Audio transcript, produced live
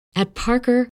At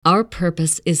Parker, our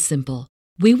purpose is simple.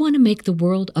 We want to make the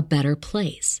world a better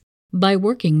place by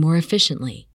working more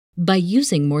efficiently, by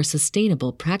using more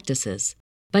sustainable practices,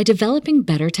 by developing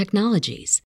better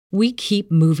technologies. We keep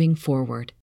moving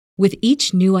forward. With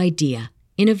each new idea,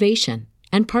 innovation,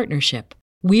 and partnership,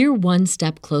 we're one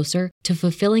step closer to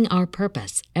fulfilling our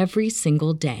purpose every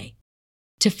single day.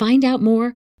 To find out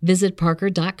more, visit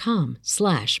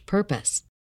parker.com/purpose.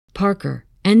 Parker,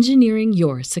 engineering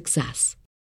your success.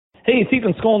 Hey, it's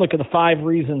Ethan Skolnick of the 5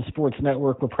 Reasons Sports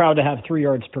Network. We're proud to have 3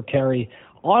 yards per carry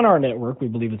on our network. We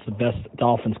believe it's the best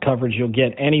Dolphins coverage you'll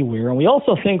get anywhere. And we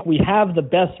also think we have the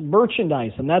best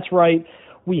merchandise. And that's right,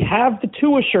 we have the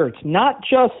Tua shirts, not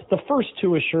just the first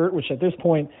Tua shirt, which at this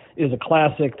point is a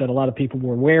classic that a lot of people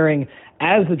were wearing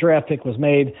as the draft pick was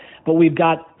made. But we've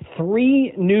got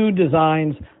 3 new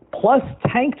designs, plus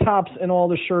tank tops in all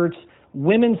the shirts,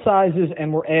 women's sizes,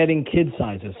 and we're adding kid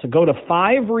sizes. So go to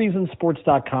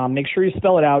 5reasonsports.com. Make sure you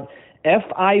spell it out,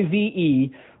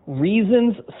 F-I-V-E,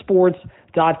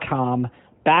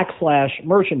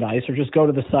 reasonsports.com/merchandise, or just go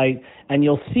to the site and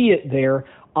you'll see it there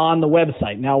on the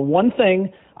website. Now, one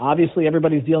thing, obviously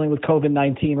everybody's dealing with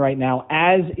COVID-19 right now,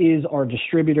 as is our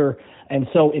distributor, and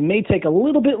so it may take a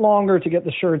little bit longer to get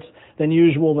the shirts than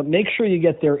usual, but make sure you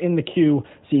get there in the queue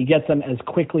so you get them as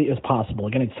quickly as possible.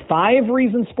 Again, it's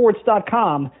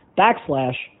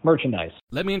 5reasonsports.com/merchandise.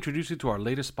 Let me introduce you to our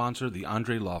latest sponsor, the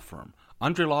Andre Law Firm.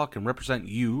 Andre Law can represent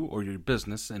you or your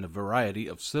business in a variety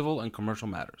of civil and commercial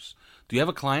matters. Do you have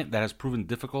a client that has proven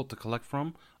difficult to collect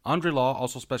from? Andre Law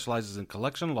also specializes in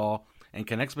collection law and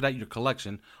can expedite your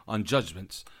collection on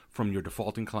judgments from your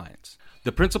defaulting clients.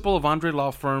 The principal of Andre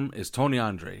Law Firm is Tony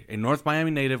Andre, a North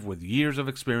Miami native with years of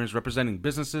experience representing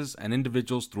businesses and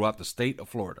individuals throughout the state of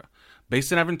Florida.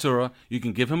 Based in Aventura, you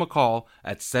can give him a call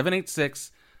at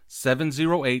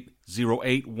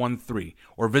 786-708-0813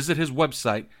 or visit his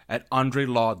website at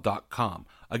andrelaw.com.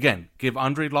 Again, give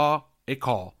Andre Law a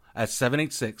call at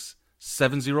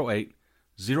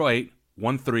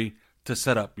 786-708-0813 to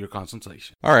set up your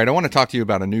consultation. All right, I want to talk to you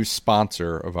about a new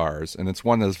sponsor of ours, and it's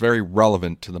one that is very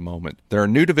relevant to the moment. They're a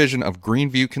new division of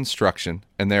Greenview Construction,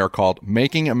 and they are called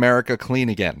Making America Clean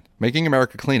Again. Making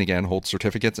America Clean Again holds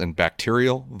certificates in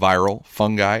bacterial, viral,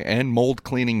 fungi, and mold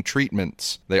cleaning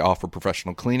treatments. They offer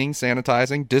professional cleaning,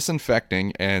 sanitizing,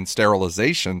 disinfecting, and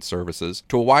sterilization services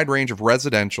to a wide range of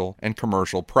residential and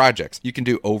commercial projects. You can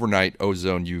do overnight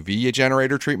ozone UV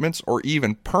generator treatments or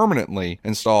even permanently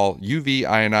install UV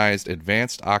ionized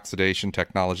advanced oxidation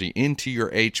technology into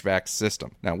your HVAC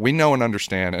system. Now, we know and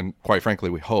understand, and quite frankly,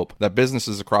 we hope, that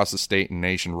businesses across the state and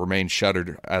nation remain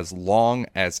shuttered as long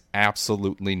as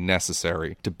absolutely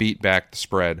necessary to beat back the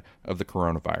spread of the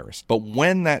coronavirus. But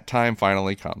when that time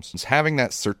finally comes, having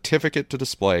that certificate to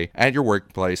display at your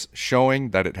workplace showing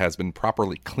that it has been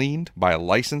properly cleaned by a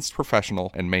licensed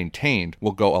professional and maintained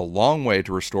will go a long way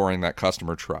to restoring that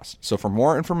customer trust. So for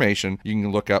more information, you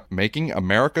can look up Making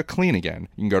America Clean Again.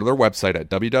 You can go to their website at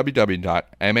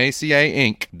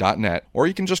www.macainc.net, or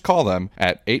you can just call them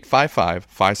at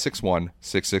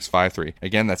 855-561-6653.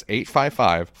 Again, that's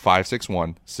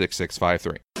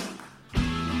 855-561-6653.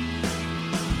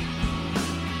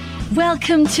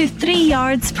 Welcome to 3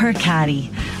 Yards Per Carry,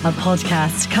 a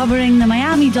podcast covering the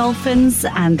Miami Dolphins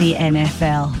and the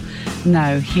NFL.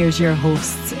 Now, here's your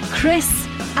hosts, Chris,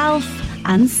 Alf,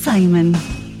 and Simon.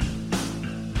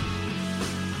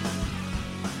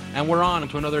 And we're on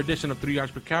to another edition of 3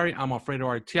 Yards Per Carry. I'm Alfredo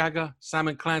Arteaga.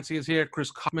 Simon Clancy is here. Chris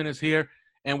Kaufman is here.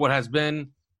 And what has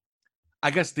been,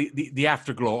 I guess, the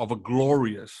afterglow of a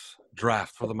glorious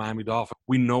draft for the Miami Dolphins.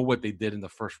 We know what they did in the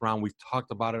first round. We talked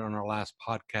about it on our last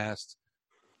podcast.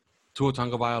 Tua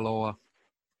Tagovailoa.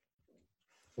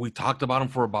 We talked about him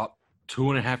for about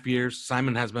 2.5 years.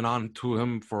 Simon has been on to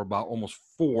him for about almost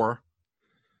 4.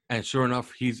 And sure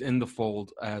enough, he's in the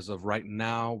fold as of right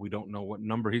now. We don't know what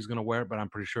number he's going to wear, but I'm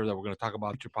pretty sure that we're going to talk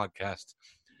about your podcast.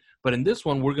 But in this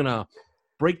one, we're going to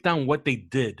break down what they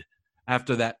did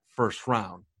after that first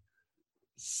round.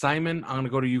 Simon, I'm going to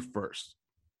go to you first.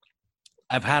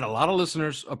 I've had a lot of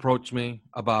listeners approach me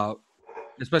about,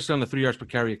 especially on the 3 Yards Per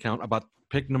Carry account, about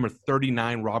pick number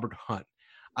 39, Robert Hunt.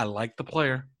 I like the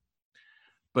player,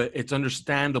 but it's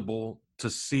understandable to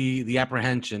see the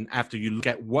apprehension after you look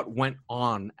at what went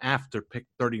on after pick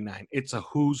 39. It's a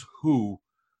who's who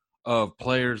of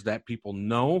players that people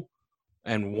know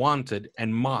and wanted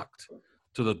and mocked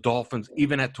to the Dolphins,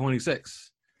 even at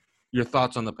 26. Your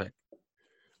thoughts on the pick?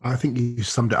 I think you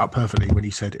summed it up perfectly when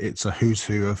you said it's a who's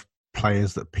who of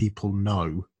players that people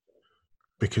know,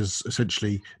 because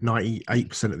essentially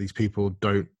 98% of these people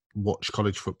don't watch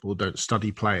college football, don't study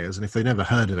players, and if they never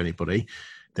heard of anybody,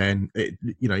 then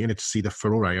you need to see the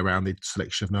furore around the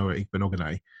selection of Noah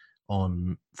Igbenogany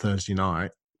on Thursday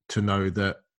night to know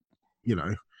that,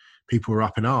 people were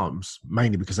up in arms,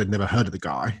 mainly because they'd never heard of the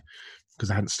guy, because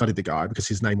they hadn't studied the guy, because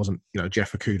his name wasn't,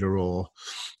 Jeff Okudah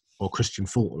or Christian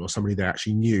Fulton or somebody they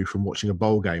actually knew from watching a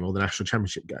bowl game or the national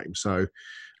championship game. So,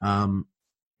 I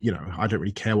don't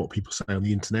really care what people say on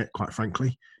the internet, quite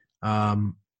frankly.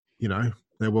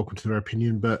 They're welcome to their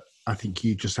opinion, but I think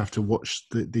you just have to watch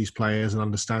these players and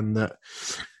understand that,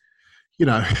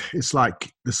 it's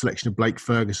like the selection of Blake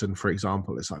Ferguson, for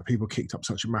example. It's like people kicked up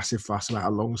such a massive fuss about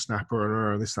a long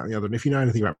snapper and this, that, and the other. And if you know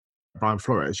anything about Brian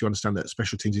Flores, you understand that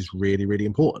special teams is really, really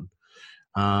important.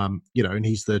 And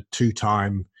he's the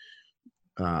 2-time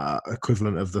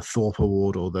equivalent of the Thorpe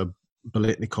Award or the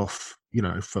Biletnikoff,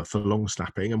 for long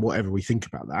snapping. And whatever we think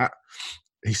about that,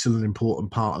 he's still an important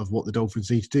part of what the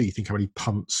Dolphins need to do. You think how many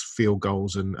punts, field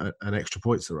goals, and extra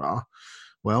points there are.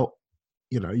 Well,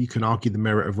 you can argue the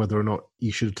merit of whether or not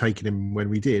you should have taken him when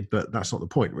we did, but that's not the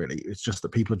point, really. It's just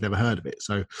that people had never heard of it.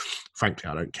 So, frankly,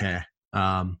 I don't care.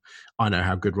 I know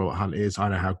how good Robert Hunt is. I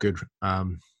know how good,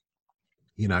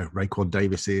 Raekwon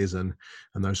Davis is and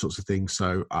those sorts of things.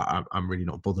 So I'm really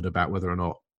not bothered about whether or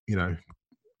not,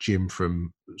 Jim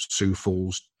from Sioux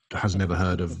Falls has never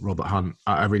heard of Robert Hunt.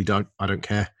 I really don't. I don't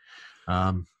care.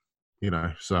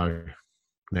 So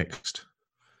next.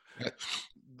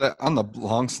 On the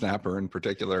long snapper in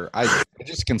particular, I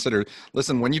just consider,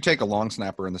 listen, when you take a long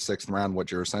snapper in the 6th round, what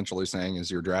you're essentially saying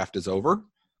is your draft is over.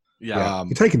 Yeah.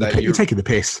 You're taking the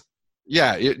piss.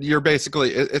 Yeah. You're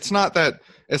basically, it's not that,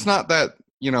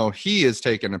 he is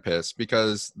taking a piss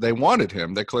because they wanted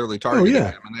him. They clearly targeted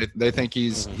him, and they think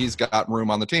he's got room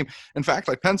on the team. In fact,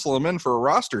 I pencil him in for a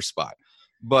roster spot,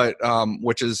 but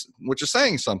which is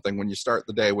saying something when you start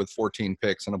the day with 14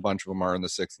 picks and a bunch of them are in the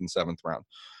 6th and 7th round.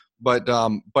 But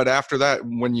after that,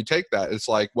 when you take that, it's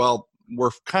like, well,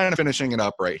 we're kind of finishing it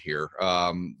up right here.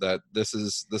 That this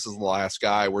is the last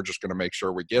guy. We're just going to make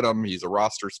sure we get him. He's a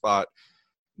roster spot.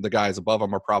 The guys above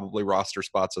him are probably roster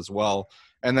spots as well.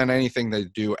 And then anything they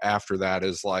do after that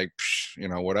is like,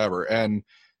 whatever. And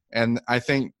I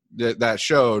think that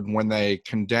showed when they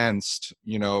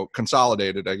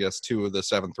consolidated, I guess, 2 of the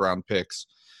 7th round picks.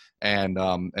 And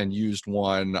used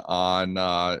one on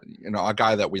a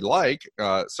guy that we like,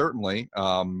 certainly,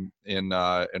 in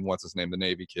what's his name, the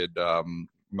Navy kid,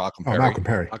 Malcolm Perry. Malcolm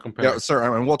Perry. Yeah,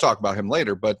 sir. And we'll talk about him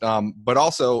later. But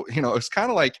also, it's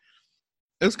kind of like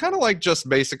just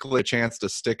basically a chance to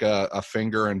stick a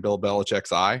finger in Bill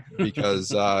Belichick's eye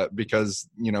because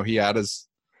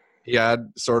he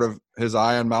had sort of his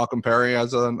eye on Malcolm Perry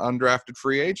as an undrafted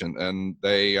free agent, and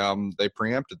they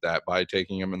preempted that by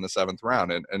taking him in the 7th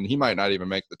round, and he might not even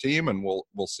make the team, and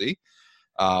we'll see.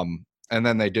 And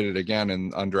then they did it again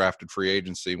in undrafted free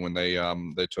agency when they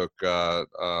took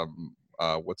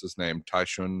what's his name,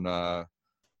 Tyshun,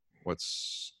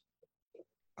 what's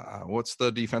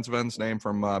the defensive end's name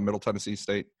from Middle Tennessee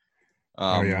State?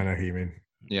 I know who you mean.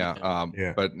 Yeah.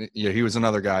 But he was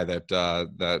another guy that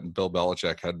Bill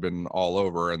Belichick had been all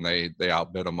over, and they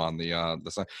outbid him on the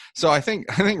side. So I think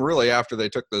really after they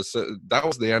took this, that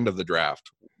was the end of the draft.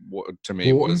 To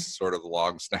me, was sort of the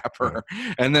long snapper,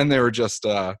 and then they were just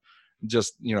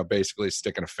basically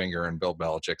sticking a finger in Bill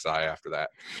Belichick's eye after that.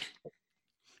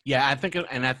 Yeah, I think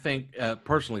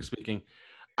personally speaking,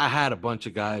 I had a bunch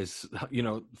of guys,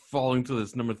 falling to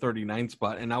this number 39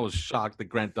 spot, and I was shocked that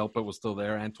Grant Delpit was still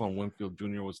there. Antoine Winfield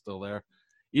Jr. was still there.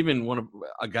 Even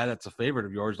a guy that's a favorite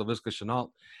of yours, Laviska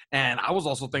Shenault. And I was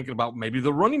also thinking about maybe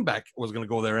the running back was going to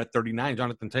go there at 39,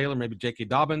 Jonathan Taylor, maybe J.K.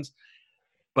 Dobbins.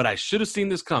 But I should have seen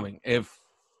this coming. If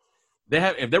they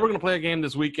were going to play a game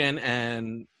this weekend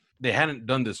and they hadn't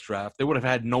done this draft, they would have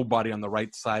had nobody on the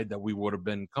right side that we would have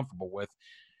been comfortable with.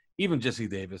 Even Jesse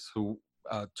Davis, who –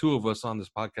 2 of us on this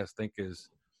podcast think is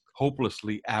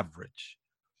hopelessly average.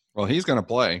 Well, he's going to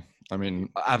play. I mean,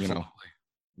 absolutely.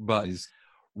 But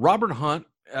Robert Hunt,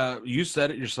 you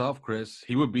said it yourself, Chris.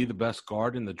 He would be the best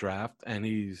guard in the draft, and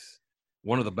he's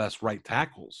one of the best right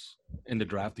tackles in the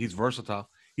draft. He's versatile.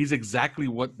 He's exactly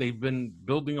what they've been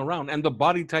building around, and the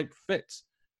body type fits.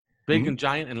 Big and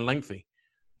giant and lengthy.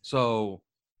 So,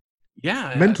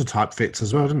 yeah. Mental type fits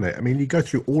as well, doesn't it? I mean, you go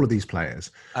through all of these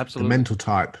players. Absolutely. The mental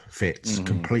type fits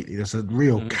completely. There's a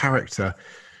real character.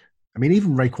 I mean,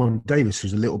 even Raekwon Davis,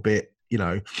 who's a little bit,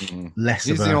 less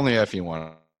He's of the only F you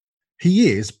want.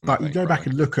 He is, but you go back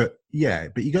and look at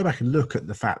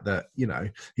the fact that,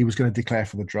 he was going to declare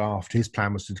for the draft. His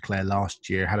plan was to declare last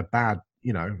year, had a bad,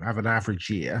 have an average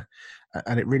year,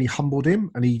 and it really humbled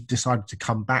him. And he decided to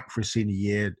come back for his senior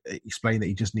year, explain that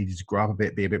he just needed to grow up a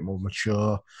bit, be a bit more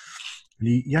mature,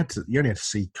 You only had to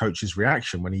see coach's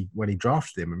reaction when he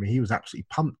drafted him. I mean, he was absolutely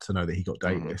pumped to know that he got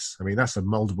Davis. I mean, that's a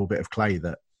moldable bit of clay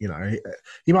that, you know,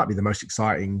 he might be the most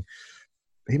exciting.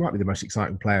 He might be the most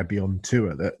exciting player beyond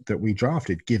Tua that we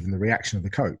drafted, given the reaction of the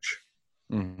coach.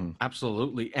 Mm-hmm.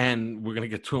 Absolutely, and we're gonna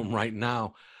get to him right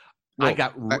now. Well, I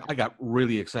got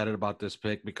really excited about this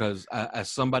pick because as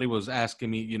somebody was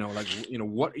asking me, you know, like, you know,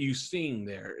 what are you seeing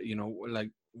there? You know, like,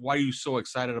 why are you so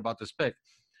excited about this pick?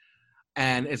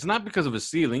 And it's not because of his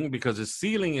ceiling, because his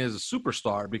ceiling is a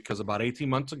superstar, because about 18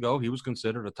 months ago, he was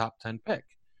considered a top 10 pick.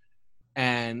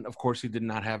 And, of course, he did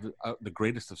not have the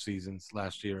greatest of seasons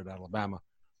last year at Alabama.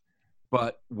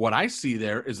 But what I see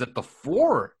there is that the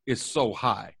floor is so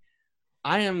high.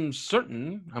 I'm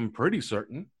pretty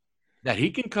certain, that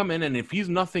he can come in, and if he's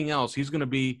nothing else, he's going to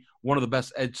be one of the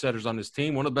best edge setters on his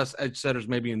team, one of the best edge setters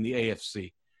maybe in the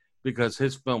AFC, because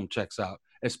his film checks out,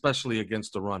 especially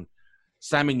against the run.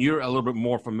 Simon, you're a little bit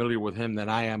more familiar with him than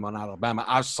I am on Alabama.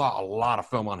 I saw a lot of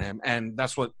film on him, and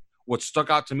that's what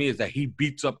stuck out to me is that he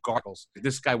beats up Gargles.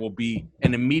 This guy will be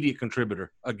an immediate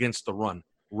contributor against the run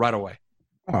right away.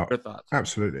 Oh, your thoughts?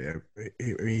 Absolutely.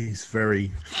 He's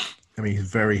very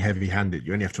heavy-handed.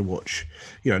 You only have to watch,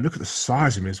 you know, look at the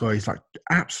size of him as well. He's like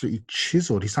absolutely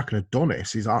chiseled. He's like an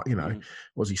Adonis. He's, you know,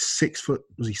 was he 6 foot?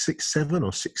 Was he 6'7"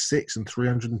 or 6'6" and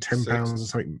 310 pounds or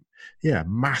something? Yeah,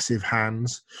 massive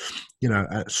hands, you know,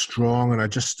 strong. And I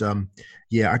just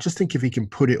think if he can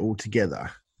put it all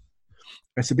together,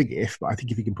 it's a big if, but I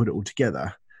think if he can put it all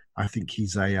together, I think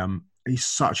he's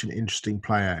such an interesting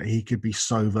player. He could be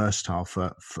so versatile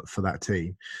for that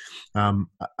team. And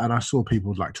I saw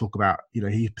people like talk about, you know,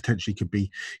 he potentially could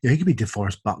be, you know, he could be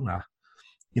DeForest Buckner.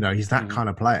 You know, he's that kind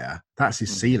of player. That's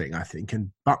his ceiling, I think. And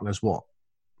Buckner's what,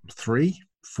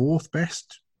 4th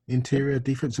best interior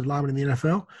defensive lineman in the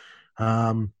NFL.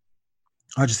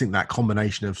 I just think that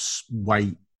combination of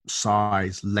weight,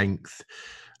 size, length,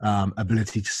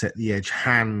 ability to set the edge,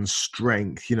 hands,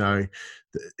 strength, you know,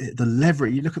 the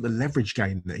leverage. You look at the leverage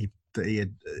game that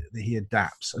he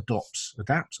adopts.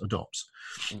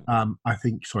 I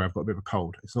think. Sorry, I've got a bit of a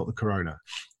cold. It's not the corona.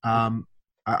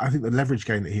 I think the leverage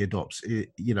game that he adopts.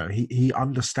 You know, he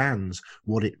understands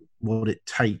what it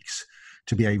takes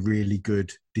to be a really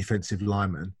good defensive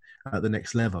lineman at the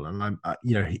next level. And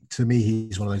you know, to me,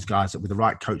 he's one of those guys that with the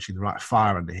right coaching, the right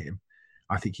fire under him,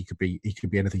 I think he could be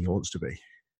anything he wants to be.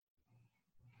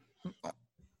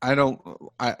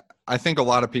 I think a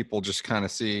lot of people just kind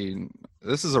of see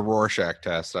this is a Rorschach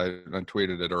test. I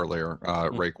tweeted it earlier.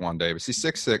 Raekwon Davis. He's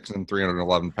 6'6" and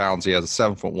 311 pounds. He has a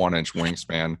 7'1"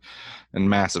 wingspan and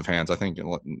massive hands. I think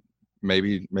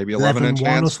maybe 11-inch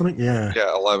hands or something. Yeah,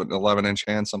 11-inch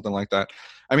hands, something like that.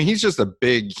 I mean, he's just a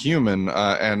big human.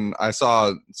 And I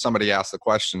saw somebody ask the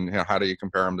question, you know, how do you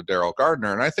compare him to Daryl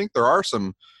Gardner? And I think there are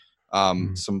some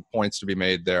points to be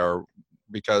made there,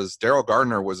 because Daryl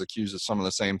Gardner was accused of some of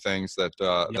the same things that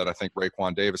I think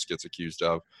Raekwon Davis gets accused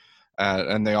of.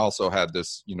 And they also had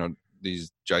this, you know,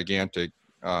 these gigantic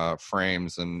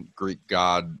frames and Greek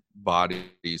god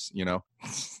bodies, you know.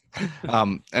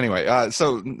 Anyway,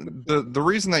 so the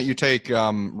reason that you take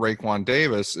Raekwon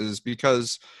Davis is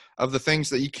because of the things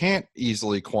that you can't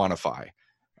easily quantify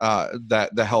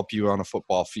that help you on a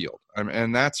football field.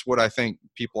 And that's what I think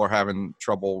people are having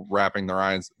trouble wrapping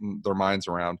their minds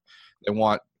around. They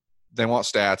want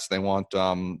stats. They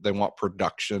want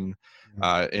production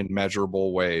in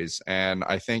measurable ways. And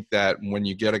I think that when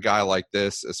you get a guy like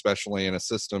this, especially in a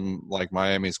system like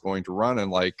Miami's going to run and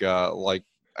like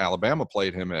Alabama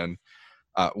played him in,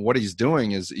 what he's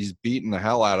doing is he's beating the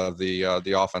hell out of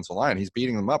the offensive line. He's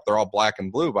beating them up. They're all black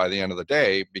and blue by the end of the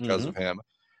day because of him.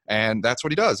 And that's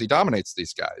what he does. He dominates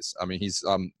these guys. I mean, he's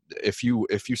if you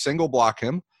single block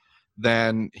him,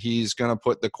 then he's going to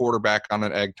put the quarterback on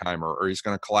an egg timer, or he's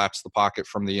going to collapse the pocket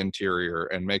from the interior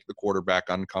and make the quarterback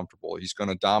uncomfortable. He's going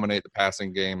to dominate the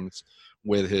passing games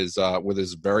with his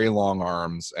very long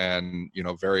arms and, you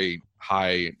know, very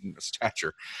high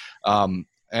stature. And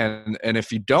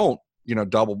if you don't, you know,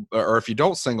 if you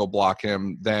don't single block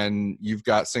him, then you've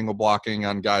got single blocking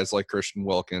on guys like Christian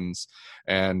Wilkins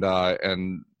and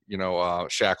you know,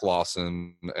 Shaq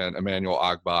Lawson and Emmanuel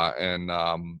Agba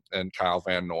and Kyle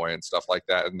Van Noy and stuff like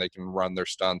that, and they can run their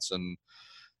stunts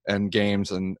and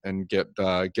games and get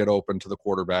open to the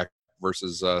quarterback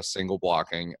versus single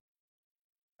blocking.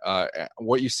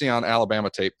 What you see on Alabama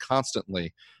tape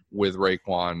constantly with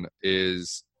Raekwon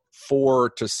is 4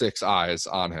 to 6 eyes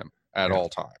on him at all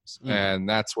times, and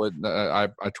that's what I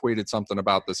tweeted something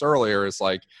about this earlier. Is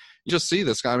like, you just see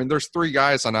this guy. I mean, there's 3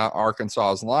 guys on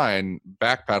Arkansas's line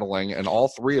backpedaling, and all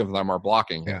 3 of them are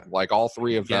blocking him. Like all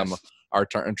 3 of them are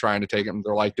trying to take him.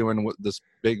 They're like doing this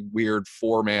big weird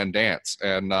 4-man dance,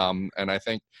 and I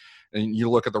think, and you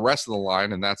look at the rest of the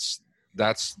line, and that's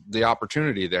the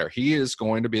opportunity there. He is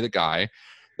going to be the guy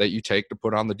that you take to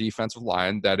put on the defensive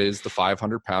line that is the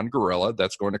 500-pound gorilla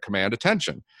that's going to command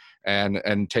attention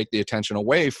and take the attention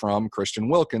away from Christian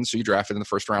Wilkins, who you drafted in the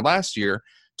first round last year,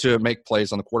 to make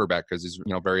plays on the quarterback because he's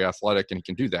very athletic and he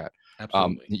can do that.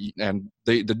 Absolutely. And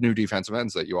the new defensive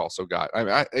ends that you also got.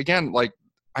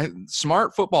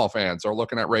 Smart football fans are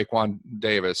looking at Raekwon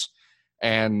Davis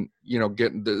and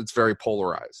it's very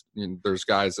polarized. There's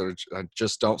guys that I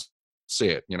just don't see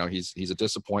it. He's a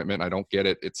disappointment. I don't get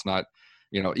it. It's not,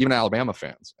 even Alabama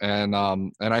fans. And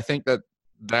I think that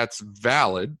that's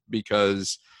valid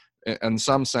because in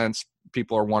some sense,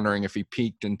 people are wondering if he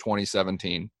peaked in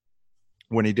 2017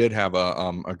 when he did have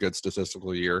a good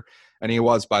statistical year. And he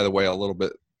was, by the way, a little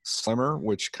bit slimmer,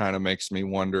 which kind of makes me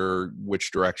wonder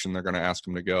which direction they're going to ask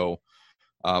him to go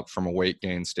from a weight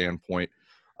gain standpoint.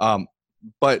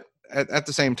 But at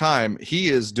the same time, he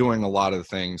is doing a lot of the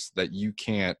things that you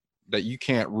can't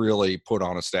really put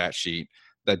on a stat sheet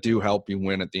that do help you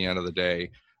win at the end of the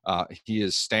day. He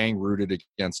is staying rooted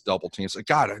against double teams.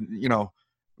 God,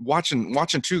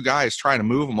 watching two guys trying to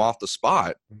move him off the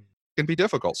spot can be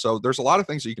difficult. So there's a lot of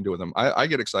things that you can do with him. I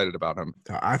get excited about him.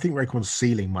 I think Raekwon's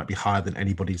ceiling might be higher than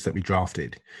anybody's that we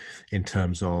drafted in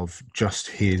terms of just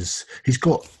he's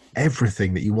got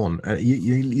everything that you want.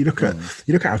 You look at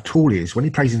how tall he is when he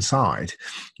plays inside.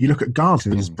 You look at guards.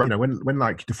 When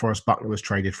like DeForest Buckner was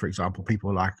traded, for example, people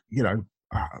were like,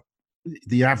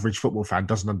 the average football fan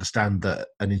doesn't understand that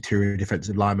an interior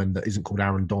defensive lineman that isn't called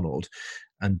Aaron Donald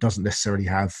and doesn't necessarily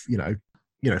have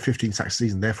 15 sacks a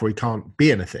season, therefore he can't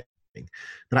be anything.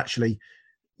 But actually,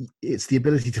 it's the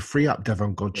ability to free up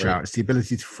Devon Godchaux. Right. It's the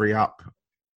ability to free up.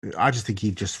 I just think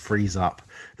he just frees up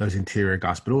those interior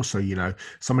guys, but also,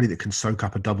 somebody that can soak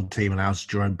up a double team, allows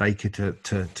Jerome Baker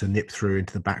to nip through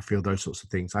into the backfield, those sorts of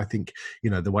things. I think,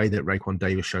 the way that Raekwon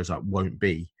Davis shows up won't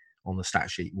be on the stat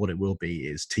sheet. What it will be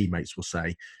is teammates will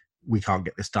say, we can't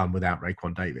get this done without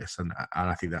Raekwon Davis. And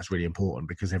I think that's really important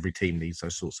because every team needs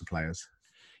those sorts of players.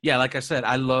 Yeah, like I said,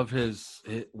 I love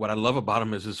what I love about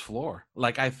him is his floor.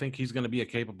 Like, I think he's going to be a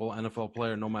capable NFL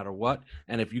player no matter what.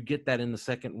 And if you get that in the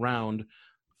second round,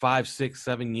 5, 6,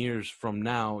 7 years from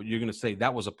now, you're going to say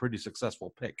that was a pretty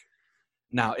successful pick.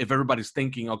 Now, if everybody's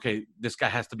thinking, okay, this guy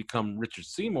has to become Richard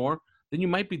Seymour, then you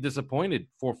might be disappointed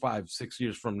 4, 5, 6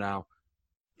 years from now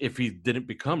if he didn't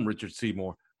become Richard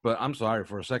Seymour. But I'm sorry,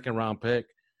 for a second round pick,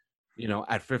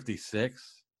 at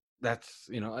 56, that's,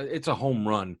 it's a home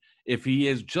run. If he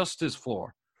is just his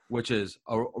floor, which is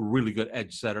a really good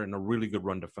edge setter and a really good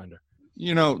run defender.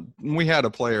 We had a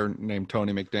player named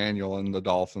Tony McDaniel in the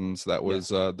Dolphins that was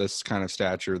this kind of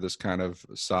stature, this kind of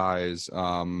size.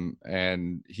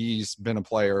 And he's been a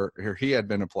player, or he had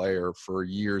been a player for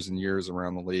years and years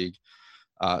around the league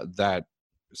that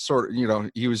sort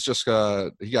of, he was just,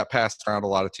 he got passed around a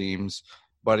lot of teams,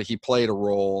 but he played a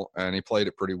role and he played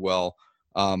it pretty well.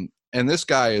 And this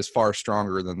guy is far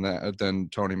stronger than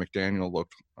Tony McDaniel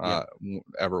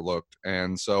ever looked.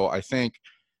 And so I think,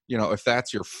 if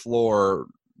that's your floor,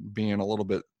 being a little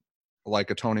bit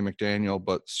like a Tony McDaniel,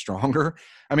 but stronger.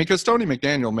 I mean, because Tony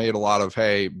McDaniel made a lot of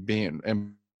hay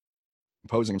imposing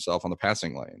himself on the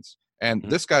passing lanes. And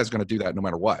this guy's going to do that no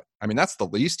matter what. I mean, that's the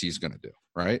least he's going to do,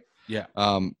 right? Yeah.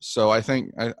 So I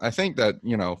think that,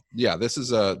 this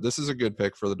is a good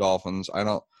pick for the Dolphins. I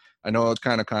know it's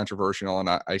kind of controversial, and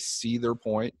I see their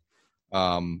point,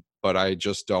 but I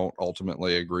just don't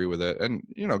ultimately agree with it. And,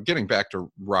 getting back to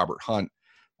Robert Hunt,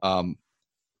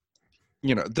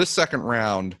 this second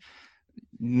round,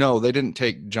 no, they didn't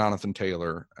take Jonathan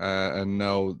Taylor, and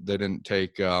no, they didn't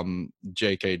take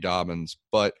J.K. Dobbins.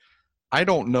 But I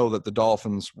don't know that the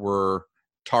Dolphins were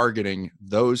targeting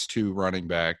those two running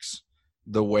backs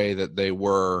the way that they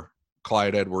were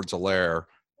Clyde Edwards-Helaire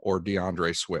or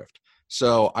DeAndre Swift.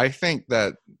 So I think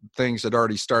that things had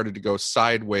already started to go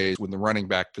sideways with the running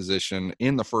back position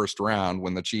in the first round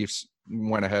when the Chiefs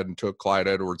went ahead and took Clyde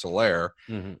Edwards-Helaire.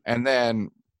 Mm-hmm. And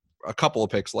then a couple of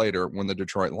picks later when the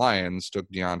Detroit Lions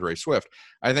took DeAndre Swift.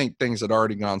 I think things had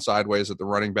already gone sideways at the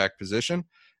running back position.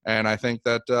 And I think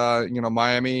that,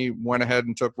 Miami went ahead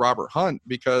and took Robert Hunt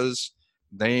because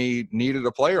they needed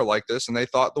a player like this and they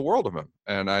thought the world of him.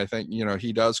 And I think,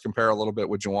 he does compare a little bit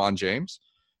with Juwan James.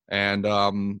 And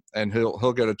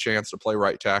he'll get a chance to play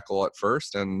right tackle at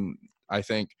first. And I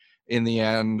think in the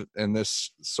end, in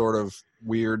this sort of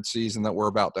weird season that we're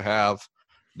about to have,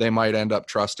 they might end up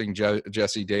trusting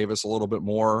Jesse Davis a little bit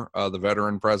more, the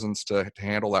veteran presence to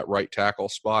handle that right tackle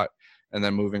spot, and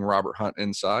then moving Robert Hunt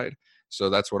inside. So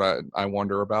that's what I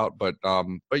wonder about. But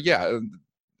yeah,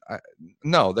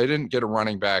 no, they didn't get a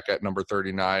running back at number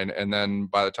 39. And then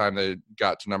by the time they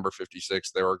got to number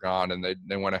 56, they were gone, and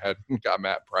they went ahead and got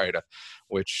Matt Breida,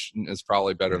 which is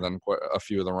probably better than a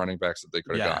few of the running backs that they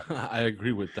could have gotten. I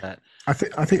agree with that. I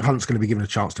think Hunt's going to be given a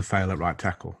chance to fail at right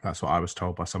tackle. That's what I was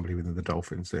told by somebody within the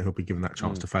Dolphins, that he'll be given that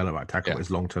chance to fail at right tackle.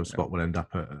 His long-term spot will end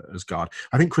up as guard.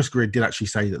 I think Chris Greer did actually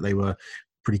say that they were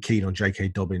pretty keen on J.K.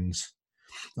 Dobbins,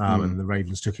 and the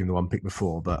Ravens took him the one pick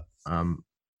before. But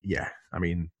yeah, I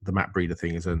mean, the Matt Breida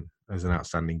thing is an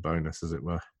outstanding bonus, as it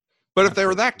were. But if they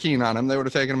were that keen on him, they would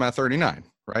have taken him at 39,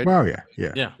 right? Well,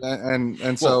 yeah.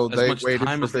 And so they waited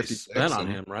for 56 on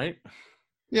him, right?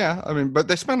 Yeah, I mean, but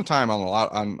they spent time on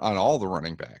on all the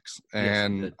running backs,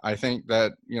 and yes, I think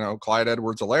that Clyde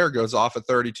Edwards-Helaire goes off at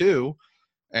 32,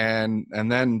 and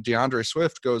then DeAndre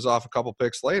Swift goes off a couple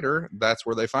picks later. That's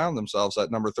where they found themselves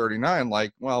at number 39.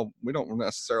 Like, well, we don't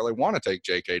necessarily want to take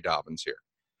J.K. Dobbins here.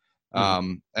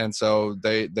 And so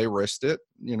they risked it,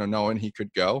 knowing he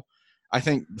could go. I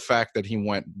think the fact that he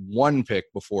went one pick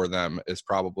before them is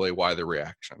probably why the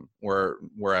reaction,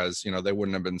 whereas, they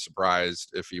wouldn't have been surprised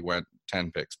if he went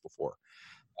 10 picks before.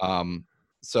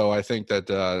 So I think that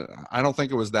I don't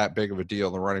think it was that big of a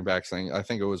deal, the running backs thing. I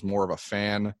think it was more of a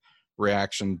fan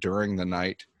reaction during the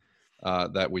night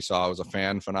that we saw. It was a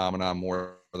fan phenomenon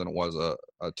more than it was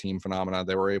a team phenomenon.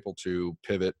 They were able to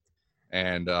pivot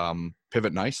and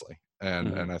pivot nicely.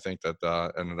 And I think that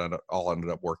all ended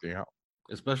up working out.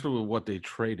 Especially with what they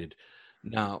traded.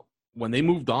 Now, when they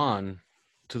moved on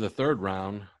to the third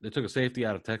round, they took a safety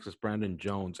out of Texas, Brandon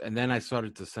Jones. And then I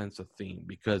started to sense a theme,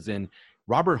 because in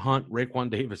Robert Hunt, Raekwon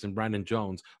Davis, and Brandon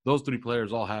Jones, those three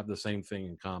players all have the same thing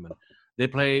in common. They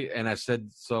play, and I said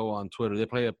so on Twitter, they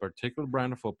play a particular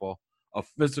brand of football, a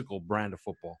physical brand of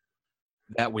football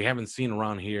that we haven't seen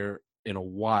around here in a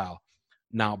while.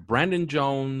 Now, Brandon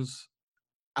Jones,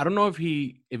 I don't know if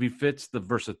he fits the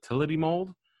versatility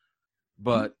mold,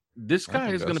 but this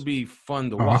guy is going to be fun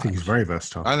to watch. I think he's very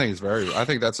versatile. I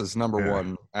think that's his number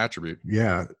one attribute.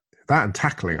 Yeah, that and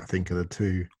tackling, I think, are the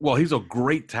two. Well, he's a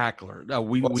great tackler.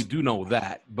 We do know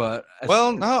that, but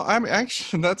no, I mean,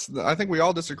 actually, I think we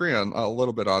all disagree on a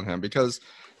little bit on him, because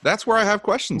that's where I have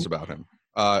questions about him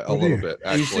a little bit.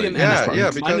 Actually,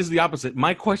 because mine is the opposite.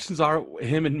 My questions are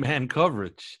him in man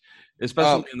coverage,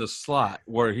 especially in the slot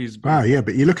where he's. Wow, yeah,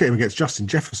 but you look at him against Justin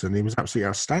Jefferson; he was absolutely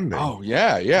outstanding. Oh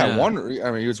yeah.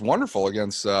 I mean, he was wonderful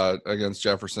against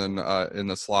Jefferson in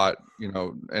the slot,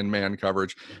 and man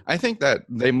coverage. I think that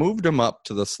they moved him up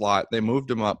to the slot. They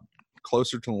moved him up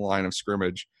closer to the line of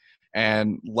scrimmage,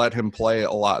 and let him play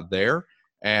a lot there.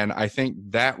 And I think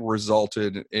that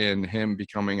resulted in him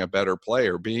becoming a better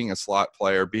player, being a slot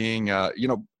player, being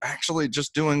actually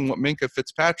just doing what Minkah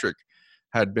Fitzpatrick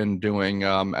had been doing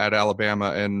at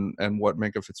Alabama, and what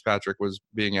Minkah Fitzpatrick was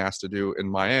being asked to do in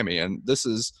Miami. And this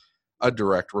is a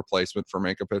direct replacement for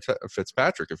Minkah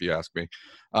Fitzpatrick, if you ask me.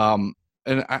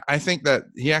 And I think that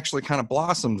he actually kind of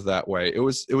blossomed that way. It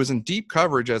was in deep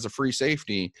coverage as a free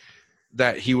safety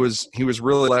that he was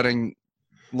really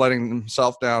letting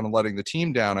himself down and letting the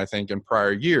team down, I think, in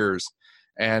prior years.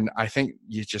 And I think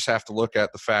you just have to look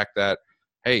at the fact that,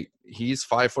 hey, he's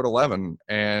 5'11",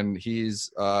 and he's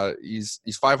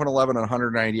 5'11" and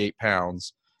 198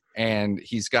 pounds, and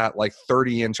he's got like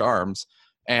 30-inch arms.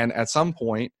 And at some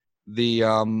point,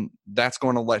 that's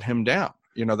going to let him down.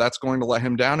 That's going to let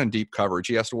him down in deep coverage.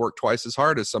 He has to work twice as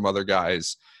hard as some other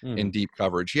guys in deep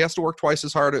coverage. He has to work twice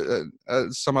as hard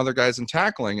as some other guys in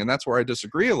tackling, and that's where I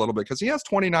disagree a little bit, because he has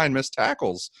 29 missed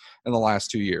tackles in the last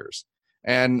 2 years.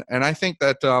 And I think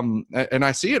that, and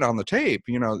I see it on the tape,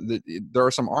 there are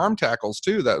some arm tackles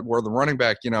too, that where the running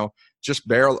back, just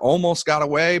barely almost got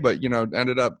away, but,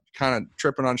 ended up kind of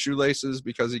tripping on shoelaces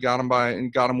because he got him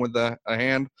with a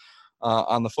hand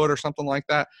on the foot or something like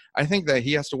that. I think that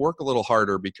he has to work a little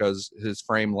harder because his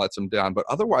frame lets him down, but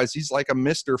otherwise he's like a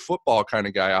Mr. Football kind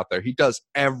of guy out there. He does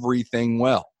everything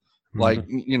well. Like,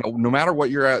 no matter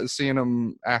what you're seeing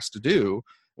him asked to do,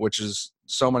 which is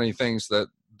so many things that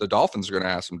the Dolphins are going to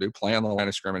ask him to do: play on the line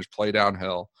of scrimmage, play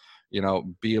downhill,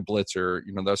 be a blitzer,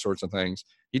 those sorts of things.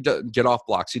 He does get off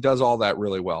blocks. He does all that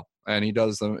really well. And he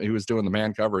was doing the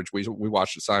man coverage. We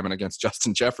watched assignment against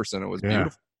Justin Jefferson. It was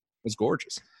beautiful. It was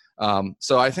gorgeous.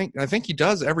 So I think he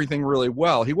does everything really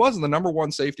well. He was the number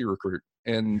one safety recruit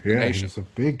in the nation. He's a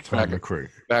big time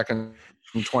recruit back in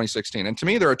 2016. And to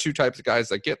me, there are two types of guys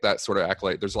that get that sort of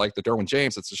accolade. There's like the Derwin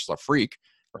James, that's just a freak,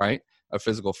 right? A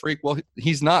physical freak. Well,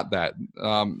 he's not that.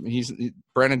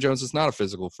 Brandon Jones is not a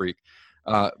physical freak.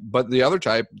 But the other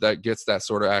type that gets that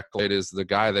sort of accolade is the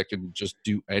guy that can just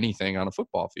do anything on a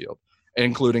football field.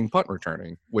 including punt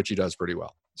returning, which he does pretty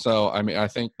well. So, I mean, I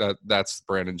think that's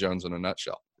Brandon Jones in a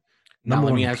nutshell. Now,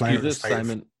 let me ask player you in the this, state of-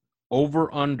 Simon.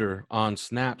 Over under on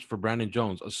snaps for Brandon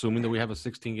Jones, assuming that we have a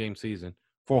 16-game season,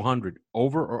 400.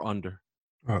 Over or under?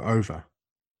 Over.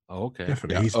 Oh, okay.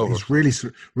 Definitely. Yeah, He's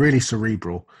really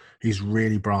cerebral. He's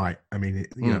really bright. I mean,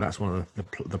 that's one of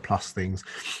the plus things.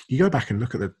 You go back and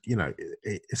look at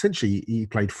essentially he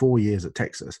played 4 years at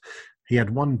Texas. He had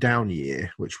one down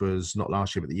year, which was not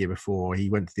last year, but the year before. He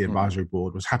went to the advisory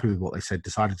board, was happy with what they said,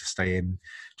 decided to stay in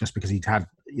just because he'd had,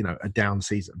 a down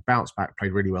season. Bounced back,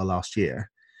 played really well last year.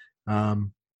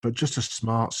 But just a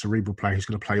smart, cerebral player who's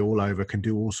going to play all over, can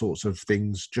do all sorts of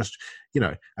things. Just,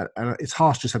 and it's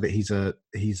harsh to say that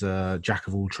he's a jack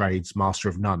of all trades, master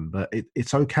of none. But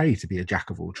it's okay to be a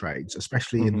jack of all trades,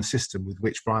 especially in the system with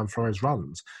which Brian Flores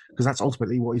runs, because that's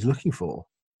ultimately what he's looking for.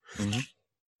 Mm-hmm.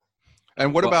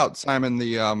 And what about Simon,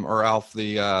 or Alf,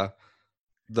 the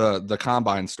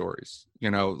combine stories?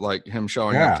 Like him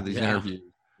showing up to these interviews,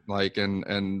 like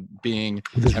and being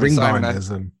with his ring binders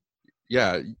and.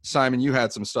 Yeah, Simon, you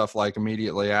had some stuff like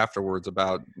immediately afterwards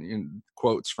about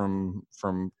quotes from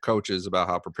coaches about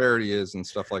how prepared he is and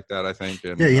stuff like that, I think.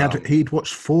 And, he'd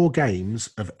watched 4 games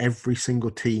of every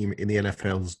single team in the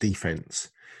NFL's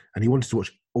defense, and he wanted to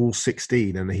watch all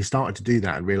 16, and he started to do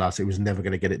that and realized he was never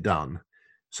going to get it done.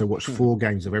 So watched 4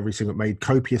 games of every single, made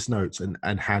copious notes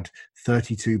and had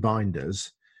 32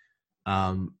 binders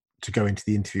to go into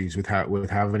the interviews with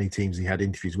however many teams he had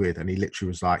interviews with, and he literally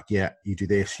was like, "Yeah, you do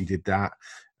this, you did that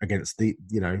against the,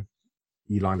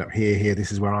 you lined up here.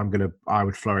 This is where I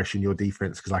would flourish in your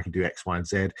defense because I can do X, Y, and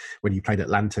Z. When you played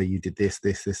Atlanta, you did this,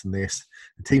 and this."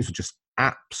 And teams were just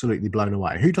absolutely blown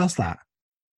away. Who does that?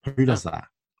 Who does that?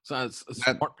 So it's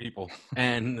smart people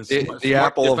and the smart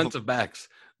apple defensive backs.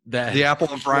 That the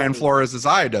apple of Brian Flores'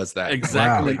 eye does that.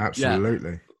 Exactly. Wow,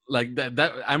 absolutely. Yeah. Like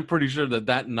that I'm pretty sure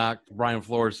that knocked Brian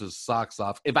Flores' socks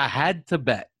off. If I had to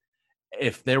bet,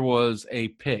 if there was a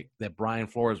pick that Brian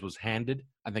Flores was handed,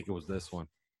 I think it was this one.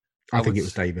 I think it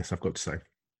was Davis, I've got to say.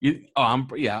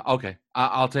 Okay.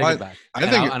 I'll take it back.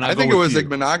 I think it was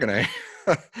Igbinoghene.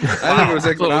 I think it was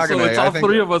Igbinoghene. So it's all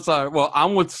three of us are. Well,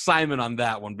 I'm with Simon on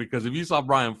that one because if you saw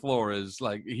Brian Flores,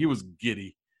 like he was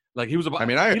giddy, like he was about.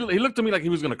 He looked to me like he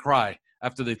was going to cry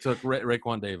after they took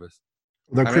Raekwon Davis.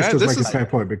 Though Chris does make a fair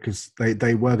point because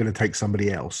they were going to take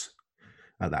somebody else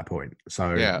at that point,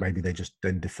 so maybe they just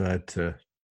then deferred to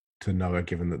Noah,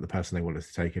 given that the person they wanted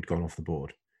to take had gone off the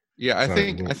board. Yeah, I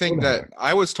think that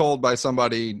I was told by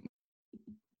somebody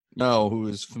who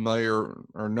is familiar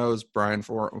or knows Brian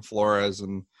Flores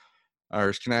and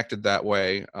is connected that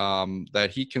way,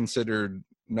 that he considered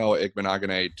Noah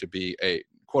Igbinoghene to be a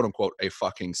quote unquote a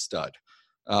fucking stud.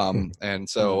 And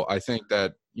so I think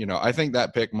that, I think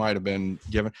that pick might have been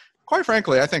given. Quite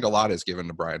frankly, I think a lot is given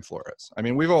to Brian Flores. I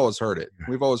mean, we've always heard it.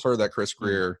 We've always heard that Chris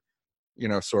Grier,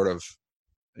 sort of,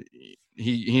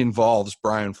 he involves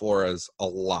Brian Flores a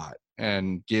lot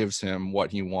and gives him what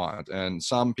he wants. And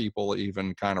some people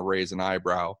even kind of raise an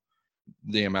eyebrow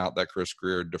the amount that Chris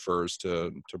Grier defers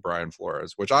to Brian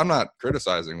Flores, which I'm not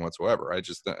criticizing whatsoever. I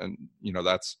just,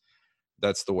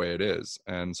 that's the way it is.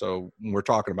 And so we're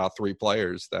talking about 3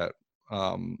 players that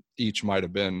each might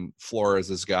have been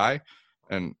Flores' guy.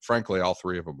 And frankly, all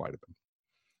 3 of them might have been.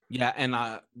 Yeah. And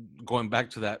going back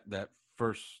to that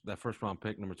first round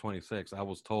pick, number 26, I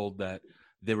was told that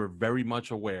they were very much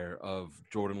aware of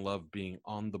Jordan Love being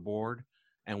on the board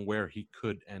and where he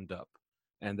could end up.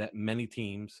 And that many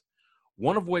teams,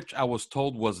 one of which I was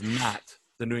told was not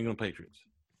the New England Patriots.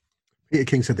 Peter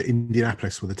King said that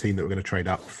Indianapolis were the team that were going to trade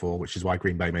up for, which is why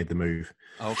Green Bay made the move.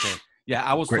 Okay. Yeah,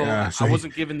 I was told. I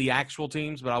wasn't given the actual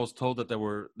teams, but I was told that there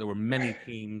were many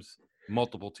teams,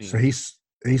 multiple teams. So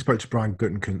he spoke to Brian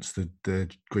Gutekunst, the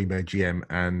Green Bay GM,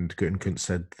 and Gutekunst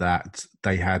said that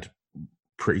they had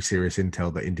pretty serious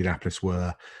intel that Indianapolis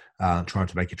were trying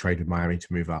to make a trade with Miami to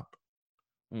move up.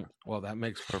 Well, that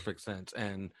makes perfect sense.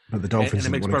 But the Dolphins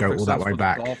didn't want to go all that way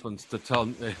back. The Dolphins to tell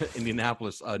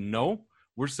Indianapolis, no,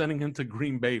 we're sending him to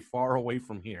Green Bay, far away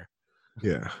from here.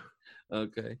 Yeah.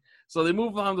 Okay. So they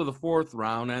moved on to the 4th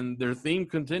round, and their theme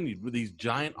continued with these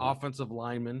giant offensive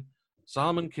linemen,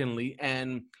 Solomon Kinley.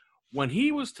 And when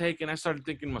he was taken, I started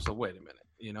thinking to myself, wait a minute,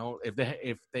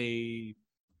 if they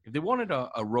wanted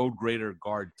a road grader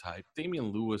guard type,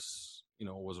 Damian Lewis,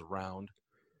 was around.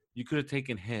 You could have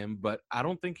taken him, but I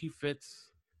don't think he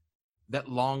fits that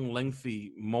long,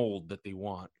 lengthy mold that they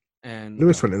want. And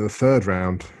Lewis went in the 3rd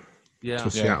round to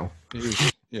Seattle.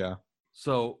 Yeah.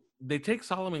 So they take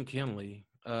Solomon Kinley.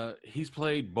 He's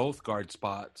played both guard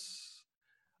spots.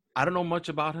 I don't know much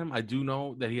about him. I do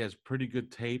know that he has pretty good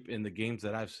tape in the games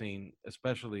that I've seen,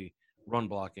 especially run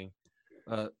blocking.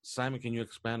 Simon, can you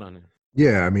expand on it?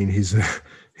 Yeah, I mean, he's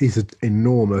an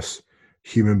enormous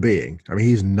human being. I mean,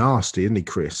 he's nasty, isn't he,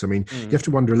 Chris? I mean, you have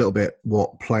to wonder a little bit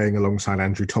what playing alongside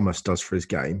Andrew Thomas does for his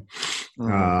game.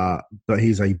 But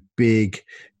he's a big,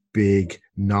 I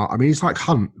mean, he's like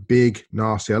Hunt, big,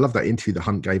 nasty. I love that interview that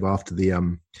Hunt gave after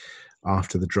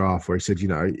the draft, where he said,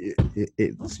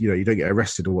 it's you don't get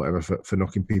arrested or whatever for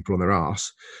knocking people on their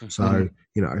ass. So,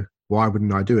 why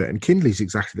wouldn't I do it? And Kindley's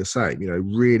exactly the same,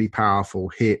 really powerful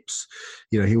hips.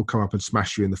 He'll come up and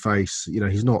smash you in the face.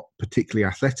 He's not particularly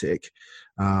athletic,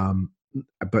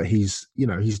 but he's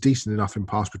decent enough in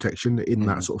pass protection in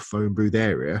that sort of phone booth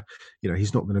area.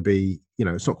 He's not going to be,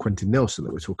 it's not Quentin Nelson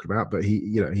that we're talking about, but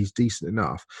he's decent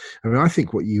enough. I mean, I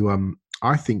think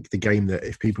I think the game that,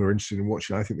 if people are interested in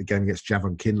watching, I think the game against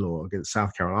Javon Kinlaw against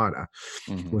South Carolina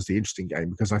was the interesting game,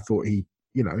 because I thought he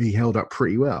held up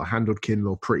pretty well, handled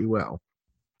Kinlaw pretty well.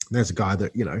 There's a guy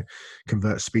that,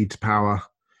 converts speed to power,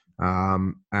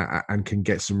 and can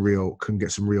get some real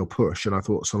push. And I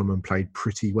thought Solomon played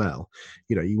pretty well.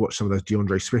 You watch some of those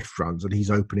DeAndre Swift runs, and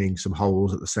he's opening some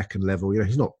holes at the second level.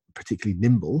 He's not particularly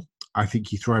nimble. I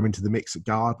think you throw him into the mix at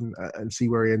guard and see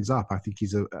where he ends up. I think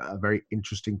he's a very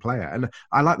interesting player. And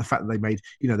I like the fact that they made,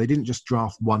 they didn't just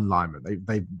draft one lineman.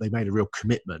 They made a real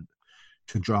commitment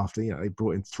to draft. They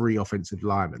brought in 3 offensive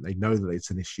linemen. They know that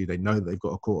it's an issue. They know that they've got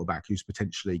a quarterback who's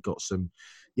potentially got some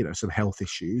health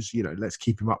issues. Let's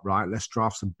keep him upright. Let's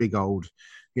draft some big old,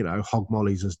 hog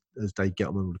mollies, as Dave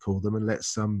Gettleman would call them, and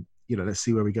let's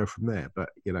see where we go from there. But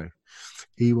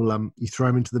he will you throw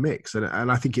him into the mix, and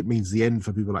I think it means the end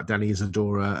for people like Danny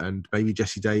Isadora and maybe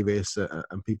Jesse Davis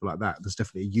and people like that. There's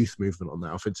definitely a youth movement on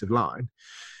that offensive line,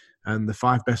 and the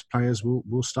 5 best players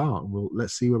will start. And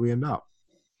let's see where we end up.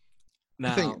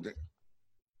 Now,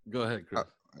 go ahead, Chris.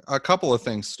 A couple of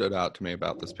things stood out to me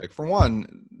about this pick. For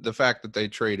one, the fact that they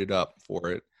traded up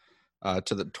for it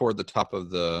toward the top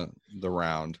of the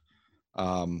round,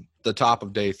 the top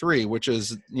of day 3, which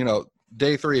is,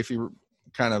 day 3, if you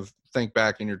kind of think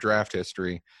back in your draft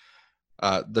history,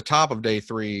 the top of day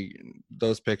 3,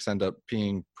 those picks end up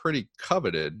being pretty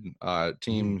coveted.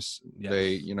 Teams,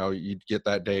 yes. You get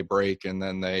that day break, and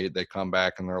then they come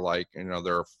back and they're like,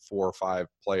 there are 4 or 5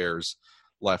 players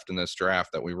left in this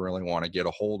draft that we really want to get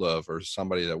a hold of, or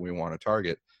somebody that we want to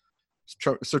target.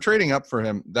 So trading up for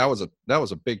him, that was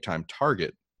a big time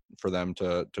target for them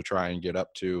to try and get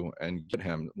up to and get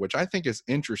him, which I think is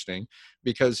interesting,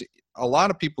 because a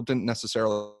lot of people didn't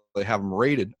necessarily have him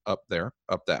rated up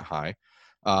that high.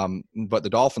 But the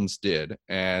Dolphins did,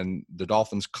 and the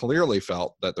Dolphins clearly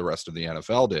felt that the rest of the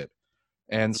NFL did.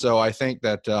 And so I think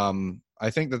that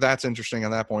that's interesting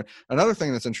on that point. Another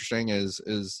thing that's interesting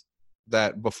is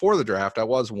that before the draft, I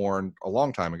was warned a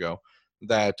long time ago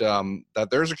that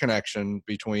there's a connection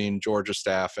between Georgia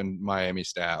staff and Miami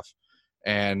staff,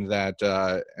 and that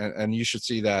and you should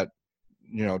see that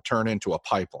turn into a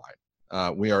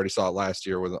pipeline. We already saw it last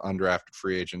year with undrafted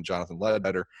free agent Jonathan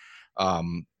Ledbetter.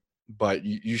 But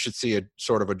you should see a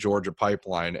sort of a Georgia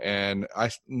pipeline. And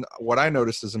what I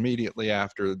noticed is immediately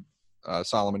after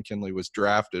Solomon Kindley was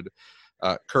drafted,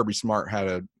 Kirby Smart had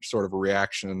a sort of a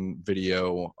reaction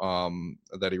video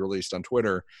that he released on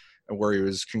Twitter, where he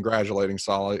was congratulating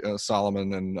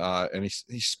Solomon, and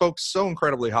he spoke so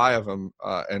incredibly high of him,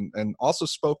 and also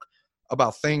spoke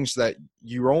about things that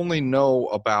you only know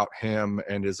about him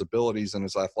and his abilities and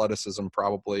his athleticism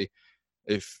probably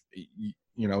if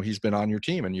he's been on your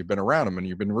team and you've been around him and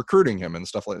you've been recruiting him and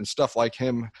stuff like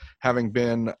him having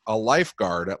been a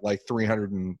lifeguard at like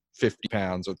 350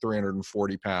 pounds or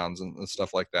 340 pounds and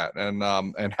stuff like that. And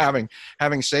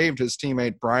having saved his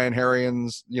teammate, Brian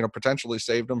Herrion's, potentially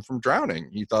saved him from drowning.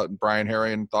 He thought Brian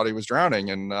Herrion thought he was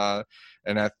drowning. And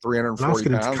at 340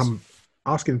 pounds,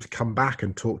 asking him to come back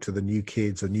and talk to the new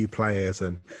kids and new players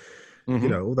and,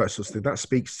 all that sort of thing. That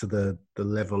speaks to the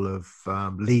level of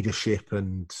leadership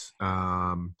and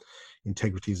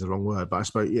integrity is the wrong word, but I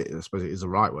suppose it is the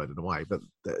right word in a way. But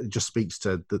it just speaks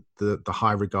to the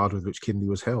high regard with which Kindley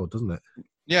was held, doesn't it?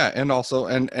 Yeah, and also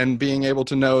and being able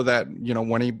to know that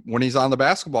when he's on the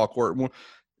basketball court,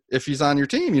 if he's on your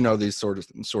team, these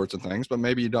sorts of things, but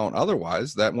maybe you don't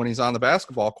otherwise, that when he's on the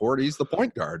basketball court, he's the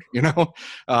point guard,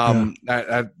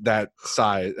 at that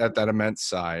size, at that immense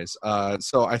size.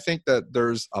 So I think that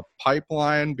there's a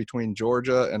pipeline between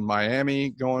Georgia and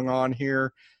Miami going on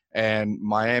here, and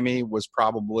Miami was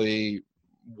probably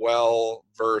well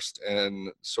versed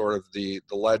in sort of the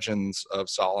legends of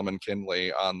Solomon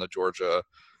Kindley on the Georgia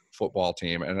football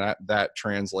team, and that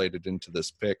translated into this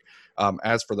pick.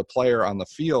 As for the player on the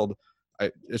field,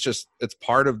 it's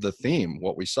part of the theme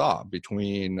what we saw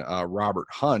between Robert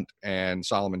Hunt and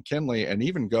Solomon Kindley, and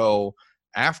even go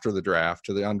after the draft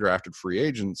to the undrafted free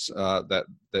agents that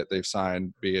they've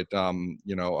signed, be it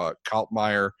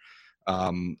Kaltmeyer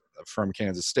from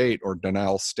Kansas State or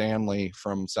Donnell Stanley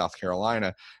from South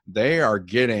Carolina. They are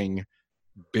getting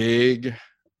big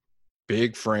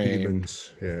frame,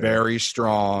 very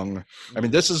strong. I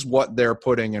mean, this is what they're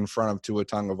putting in front of Tua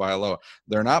Tagovailoa.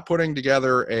 They're not putting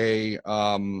together a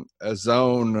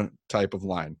zone type of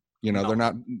line. No. They're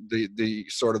not the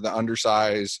sort of the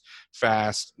undersized,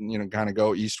 fast, kind of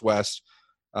go east-west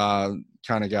kind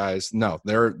of guys. No,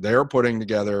 they're putting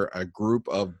together a group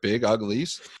of big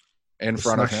uglies in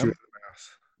front of him.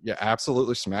 Yeah,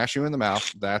 absolutely, smash you in the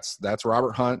mouth. That's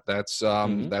Robert Hunt. That's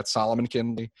Solomon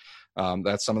Kindley.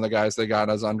 That's some of the guys they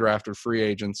got as undrafted free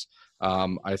agents.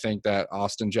 I think that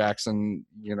Austin Jackson,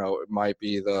 might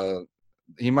be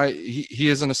he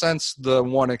is in a sense the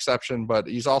one exception, but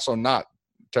he's also not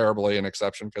terribly an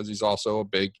exception because he's also a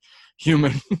big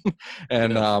human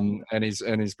and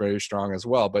he's very strong as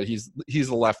well. But he's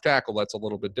the left tackle. That's a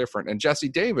little bit different. And Jesse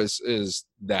Davis is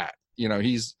that.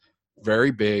 He's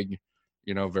very big.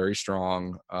 Very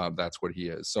strong. That's what he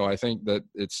is. So I think that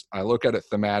I look at it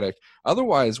thematic.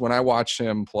 Otherwise, when I watch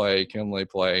him play, Kindley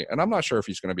play, and I'm not sure if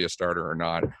he's going to be a starter or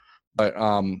not, but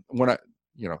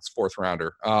it's fourth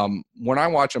rounder. When I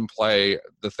watch him play,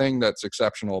 the thing that's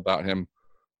exceptional about him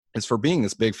is for being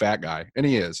this big fat guy, and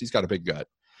he's got a big gut.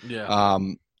 Yeah.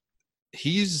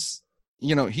 He's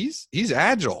agile. He's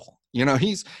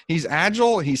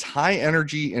agile. He's high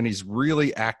energy, and he's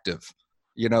really active.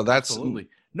 That's absolutely.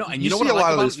 No, and you know what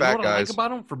I like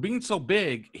about him? For being so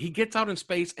big, he gets out in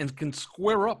space and can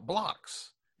square up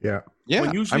blocks. Yeah.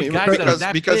 When usually guys that are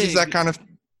that big, he's that kind of.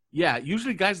 Yeah,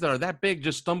 usually guys that are that big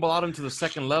just stumble out into the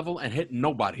second level and hit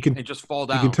nobody and just fall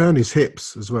down. He can turn his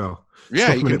hips as well.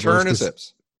 Yeah, he can turn his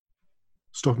hips.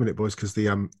 Stop a minute, boys, because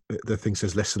the thing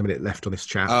says less than a minute left on this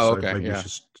chat. Oh, so okay. Maybe we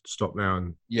should stop now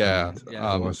and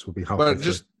otherwise we'll be halfway through.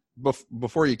 Just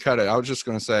before you cut it, I was just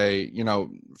going to say,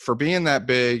 for being that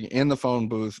big in the phone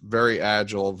booth, very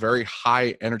agile, very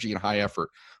high energy and high effort,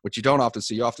 which you don't often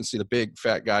see. You often see the big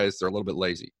fat guys; they're a little bit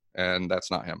lazy, and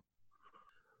that's not him.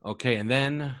 Okay, and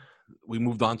then we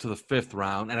moved on to the fifth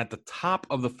round, and at the top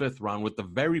of the fifth round, with the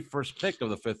very first pick of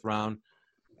the fifth round,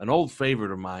 an old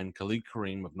favorite of mine, Khalid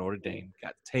Kareem of Notre Dame,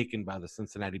 got taken by the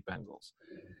Cincinnati Bengals.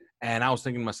 And I was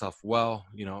thinking to myself, well,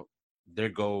 there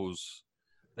goes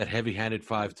that heavy-handed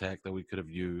 5-tech that we could have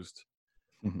used.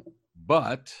 Mm-hmm.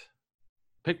 But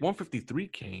pick 153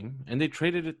 came, and they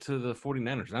traded it to the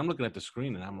 49ers. And I'm looking at the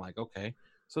screen, and I'm like, okay,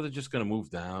 so they're just going to move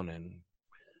down and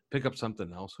pick up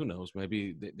something else. Who knows?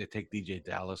 Maybe they take DJ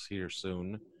Dallas here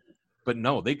soon. But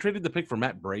no, they traded the pick for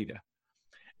Matt Breida.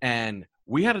 And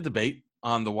we had a debate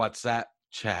on the WhatsApp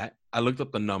chat. I looked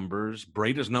up the numbers.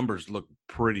 Breida's numbers look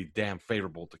pretty damn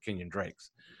favorable to Kenyon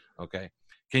Drake's. Okay.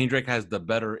 Kenyon Drake has the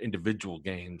better individual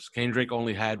games. Kenyon Drake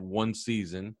only had one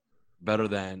season better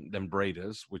than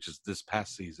Breida's, which is this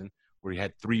past season, where he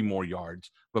had 3 more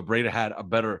yards. But Breida had a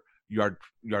better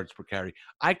yards per carry.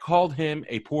 I called him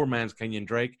a poor man's Kenyon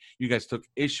Drake. You guys took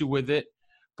issue with it.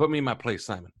 Put me in my place,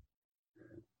 Simon.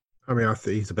 I mean, I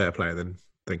think he's a better player than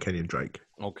Kenyon Drake.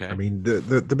 Okay. I mean,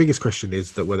 the biggest question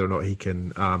is that whether or not he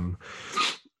can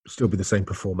still be the same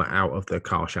performer out of the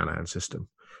Kyle Shanahan system.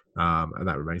 And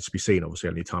that remains to be seen. Obviously,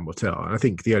 only time will tell. And I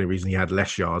think the only reason he had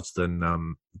less yards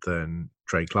than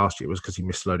Drake last year was because he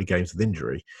missed a load of games with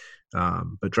injury.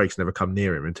 But Drake's never come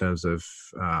near him in terms of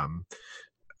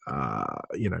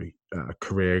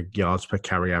career yards per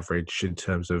carry average, in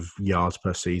terms of yards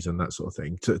per season, that sort of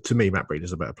thing. To me, Matt Breida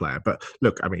is a better player. But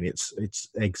look, I mean, it's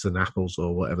eggs and apples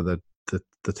or whatever the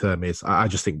term is. I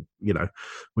just think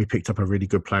we picked up a really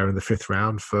good player in the 5th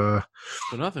round for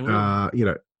nothing.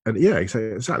 And yeah,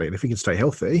 exactly. And if he can stay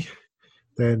healthy,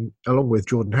 then along with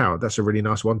Jordan Howard, that's a really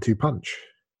nice 1-2 punch.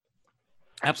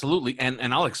 Absolutely.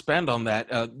 And I'll expand on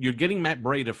that. You're getting Matt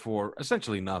Breida for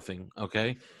essentially nothing,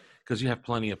 okay? Because you have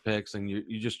plenty of picks, and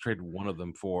you just traded one of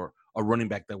them for a running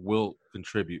back that will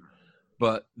contribute.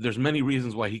 But there's many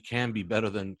reasons why he can be better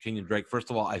than Kenyon Drake.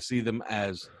 First of all, I see them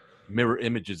as mirror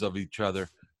images of each other.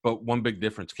 But one big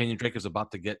difference, Kenyon Drake is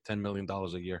about to get $10 million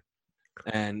a year,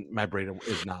 and Matt Breida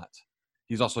is not.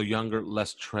 He's also younger,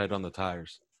 less tread on the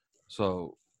tires.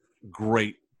 So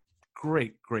great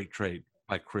trade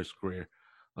by Chris Grier.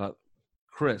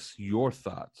 Chris, your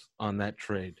thoughts on that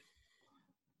trade?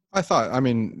 I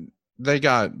mean, they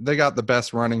got the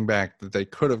best running back that they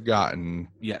could have gotten.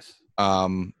 Yes.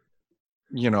 Aside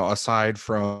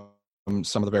from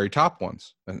some of the very top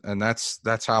ones. And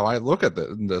that's how I look at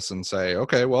this and say,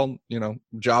 okay, well,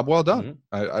 job well done.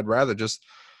 Mm-hmm. I'd rather just,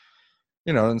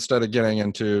 instead of getting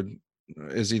into,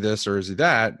 is he this or is he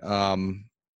that?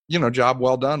 job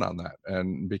well done on that.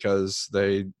 And because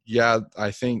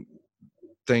I think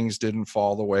things didn't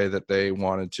fall the way that they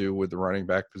wanted to with the running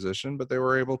back position, but they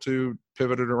were able to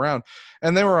pivot it around.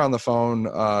 And they were on the phone.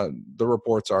 The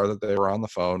reports are that they were on the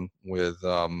phone with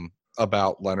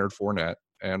about Leonard Fournette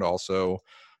and also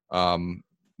Todd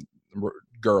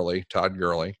Gurley.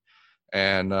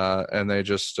 And they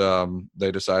just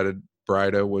they decided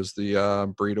Breida was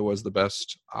the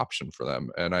best option for them.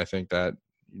 And I think that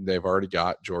they've already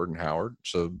got Jordan Howard.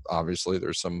 So obviously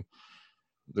there's some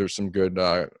good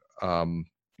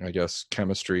I guess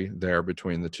chemistry there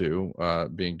between the two,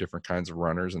 being different kinds of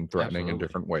runners and threatening in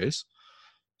different ways.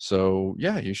 So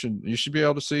yeah, you should be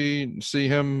able to see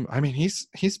him. I mean,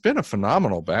 he's been a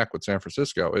phenomenal back with San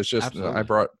Francisco. It's just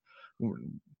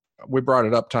we brought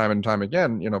it up time and time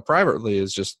again, privately,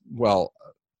 is just,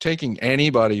 taking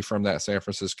anybody from that San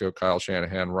Francisco Kyle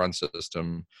Shanahan run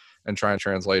system and trying to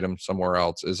translate them somewhere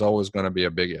else is always going to be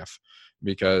a big if,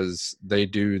 because they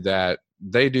do that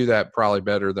probably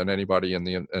better than anybody in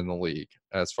the league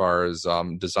as far as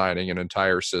designing an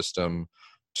entire system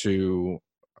to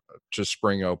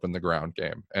spring open the ground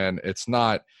game. And it's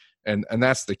not, and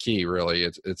that's the key, really.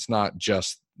 It's not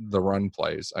just the run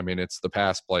plays. I mean, it's the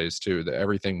pass plays too, that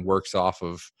everything works off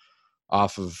of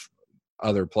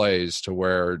other plays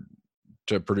to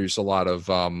produce a lot of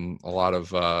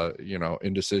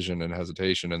indecision and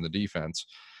hesitation in the defense.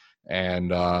 And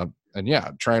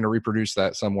yeah, trying to reproduce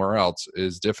that somewhere else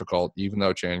is difficult, even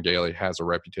though Chan Gailey has a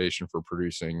reputation for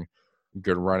producing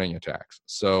good running attacks.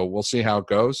 So we'll see how it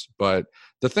goes. But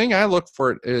the thing I look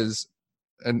for is,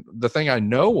 and the thing I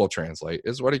know will translate,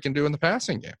 is what he can do in the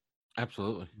passing game.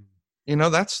 Absolutely.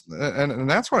 That's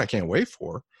what I can't wait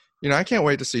for. I can't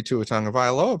wait to see Tua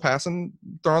Tagovailoa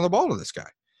throwing the ball to this guy,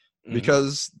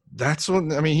 because that's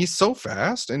when, he's so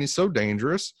fast and he's so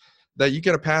dangerous that you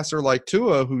get a passer like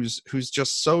Tua who's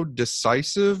just so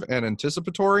decisive and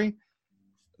anticipatory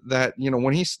that,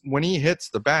 when he hits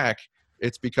the back,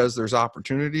 it's because there's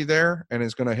opportunity there and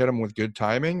it's going to hit him with good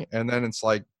timing. And then it's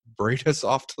like Breida's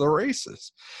off to the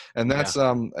races. And that's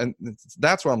and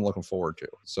that's what I'm looking forward to.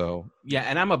 So yeah,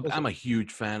 and I'm a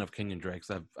huge fan of Kenyon Drake.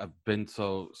 I've been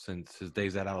so since his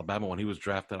days at Alabama. When he was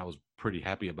drafted, I was pretty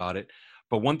happy about it.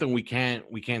 But one thing we can't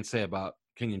say about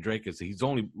Kenyon Drake is he's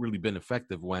only really been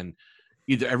effective when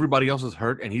either everybody else is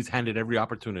hurt and he's handed every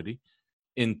opportunity,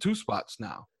 in two spots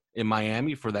now, in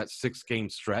Miami for that 6-game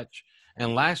stretch,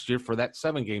 and last year for that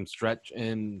 7-game stretch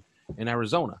in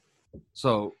Arizona.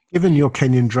 So, given your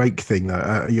Kenyon Drake thing,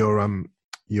 though, your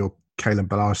Kalen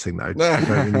Ballage thing, though,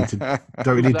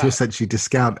 don't we need to essentially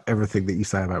discount everything that you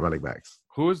say about running backs?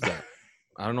 Who is that?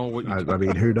 I don't know what you're I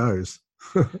mean, who knows?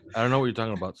 I don't know what you're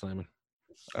talking about, Simon.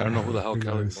 I don't know who the hell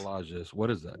Kalen Ballage is. What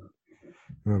is that?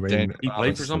 I mean, he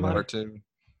played for somebody too.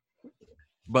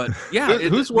 But yeah,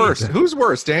 who's worse? Who's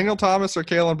worse, Daniel Thomas or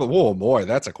Kalen? But whoa, boy,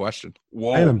 that's a question.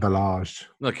 Whoa. Kalen Ballage.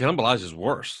 No, Kalen Ballage is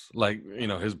worse. Like,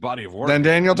 his body of work. Than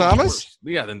Daniel Thomas?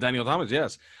 Yeah, than Daniel Thomas.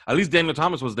 Yes, at least Daniel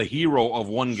Thomas was the hero of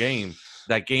one game.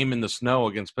 That game in the snow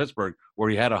against Pittsburgh, where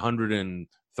he had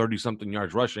 130-something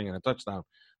yards rushing and a touchdown.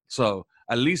 So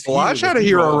at least Ballage had a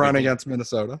hero run against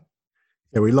Minnesota.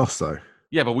 Yeah, we lost though.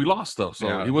 Yeah, but we lost though,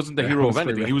 so he wasn't the hero of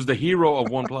anything. He was the hero of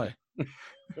one play.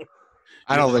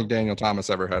 I don't think Daniel Thomas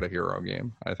ever had a hero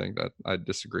game. I think that I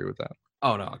disagree with that.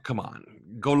 Oh no, come on.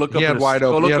 Go look up. He had wide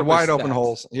open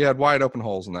holes. He had wide open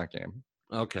holes in that game.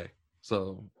 Okay.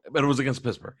 So, but it was against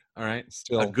Pittsburgh, all right?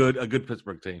 Still a good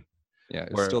Pittsburgh team. Yeah,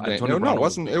 it's still no, it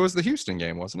wasn't. It was the Houston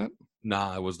game, wasn't it?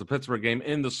 Nah, it was the Pittsburgh game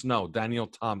in the snow. Daniel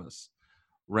Thomas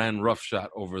ran roughshot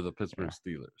over the Pittsburgh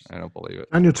Steelers. I don't believe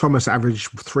it. Daniel Thomas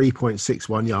averaged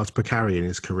 3.61 yards per carry in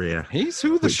his career. He's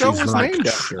who the show was named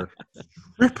after.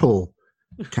 Triple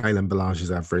Kalen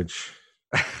Ballage's average.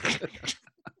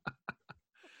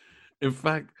 In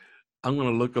fact, I'm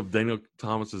going to look up Daniel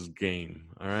Thomas's game,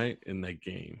 all right, in that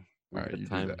game. All right, you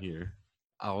time do that. Here.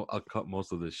 I'll cut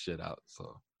most of this shit out,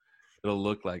 so it'll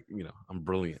look like, I'm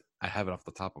brilliant. I have it off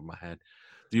the top of my head.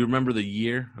 Do you remember the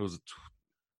year? It was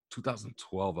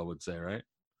 2012, I would say, right?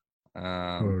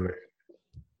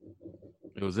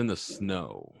 It was in the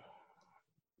snow.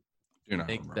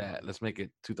 Let's make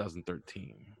it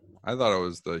 2013. I thought it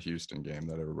was the Houston game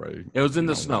that everybody. It was in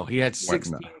the snow. He had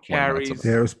 16 carries.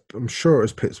 Yeah, I'm sure it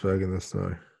was Pittsburgh in the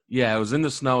snow. Yeah, it was in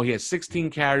the snow. He had 16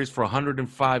 carries for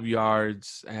 105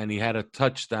 yards, and he had a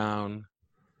touchdown.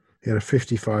 He had a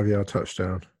 55-yard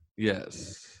touchdown.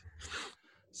 Yes.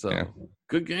 So,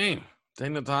 Good game.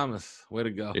 Daniel Thomas, way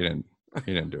to go. He didn't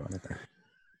do anything.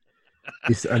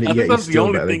 That's the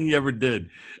only thing he ever did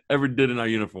in our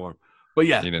uniform. But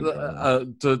yeah,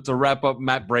 to wrap up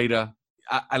Matt Breida,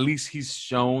 at least he's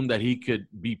shown that he could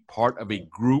be part of a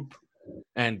group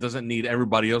and doesn't need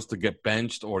everybody else to get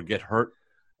benched or get hurt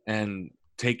and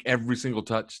take every single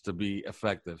touch to be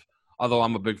effective. Although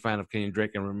I'm a big fan of Kenyon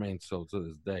Drake and remain so to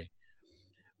this day.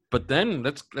 But then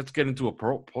let's get into a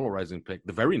polarizing pick.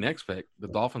 The very next pick, the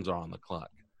Dolphins are on the clock.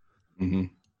 Mm-hmm.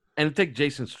 And take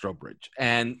Jason Strowbridge.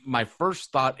 And my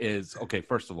first thought is, okay,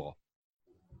 first of all,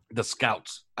 the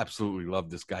scouts absolutely love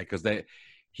this guy because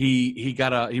he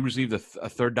received a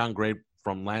third down grade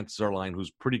from Lance Zierlein,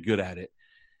 who's pretty good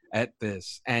at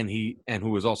this, and who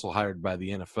was also hired by the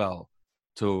NFL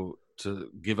to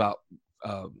give out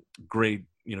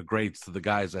grades to the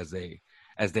guys as they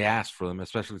asked for them,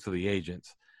 especially to the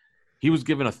agents. He was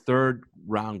given a third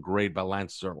round grade by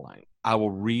Lance Zierlein. I will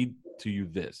read to you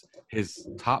this. His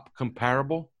top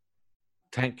comparable,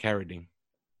 Tank Carradine.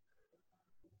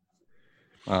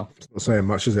 Well, not saying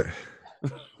much, is it?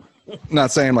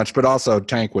 Not saying much, but also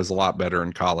Tank was a lot better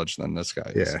in college than this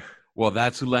guy is. Yeah. Well,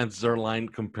 that's who Lance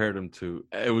Zierlein compared him to.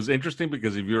 It was interesting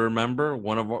because if you remember,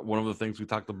 one of the things we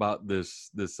talked about this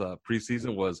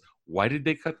preseason was why did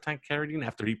they cut Tank Carradine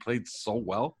after he played so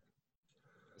well?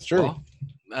 It's true. Well,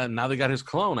 and now they got his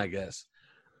clone, I guess.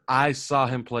 I saw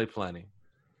him play plenty.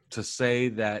 To say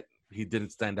that he didn't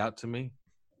stand out to me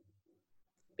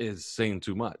is saying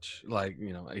too much. Like,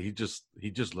 he just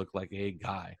looked like a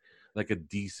guy, like a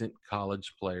decent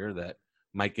college player that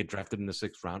might get drafted in the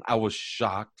 6th round. I was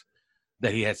shocked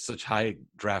that he had such high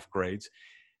draft grades.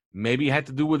 Maybe it had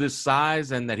to do with his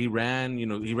size and that he ran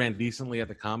decently at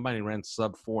the combine. He ran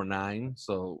sub 4.9,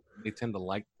 so they tend to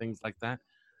like things like that.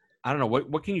 I don't know.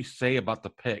 What can you say about the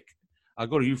pick? I'll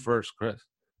go to you first, Chris.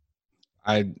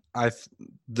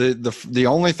 The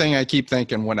only thing I keep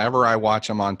thinking whenever I watch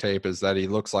him on tape is that he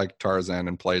looks like Tarzan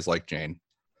and plays like Jane.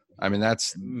 I mean,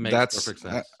 that's perfect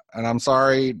sense. And I'm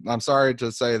sorry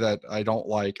to say that I don't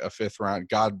like a 5th round.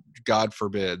 God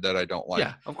forbid that I don't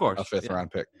like of course. a 5th round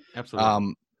pick.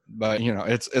 Absolutely. But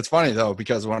it's funny though,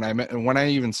 because when I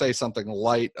even say something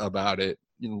light about it,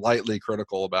 lightly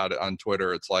critical about it on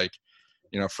Twitter, it's like,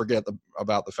 forget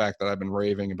about the fact that I've been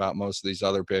raving about most of these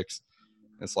other picks.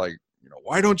 It's like,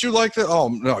 why don't you like that? Oh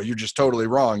no, you're just totally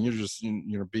wrong. You're just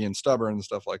being stubborn and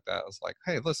stuff like that. It's like,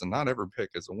 hey, listen, not every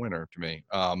pick is a winner to me.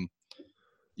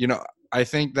 I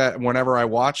think that whenever I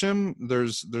watch him,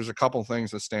 there's a couple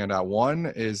things that stand out.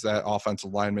 One is that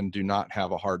offensive linemen do not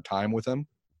have a hard time with him,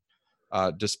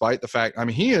 despite the fact. I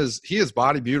mean, he is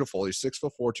body beautiful. He's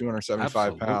 6'4", 275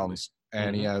 Absolutely. pounds,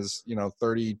 and he has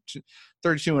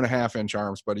 32 and a half inch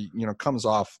arms, but he comes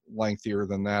off lengthier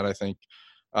than that. I think.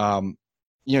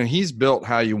 He's built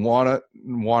how you want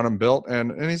him built,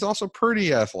 and he's also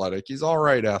pretty athletic. He's all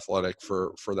right athletic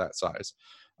for that size.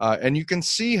 And you can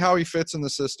see how he fits in the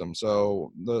system.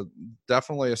 So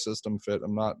definitely a system fit.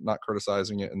 I'm not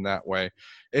criticizing it in that way.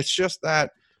 It's just that,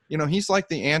 he's like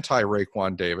the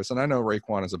anti-Raekwon Davis. And I know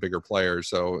Raekwon is a bigger player,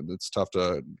 so it's tough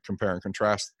to compare and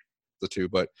contrast the two.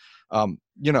 But,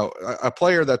 a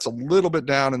player that's a little bit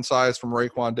down in size from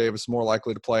Raekwon Davis is more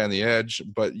likely to play on the edge,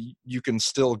 but you can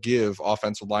still give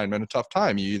offensive linemen a tough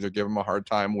time. You either give them a hard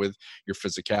time with your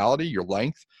physicality, your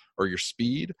length, or your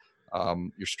speed.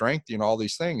 Your strength, all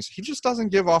these things. He just doesn't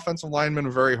give offensive linemen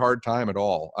a very hard time at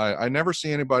all. I never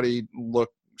see anybody look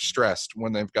stressed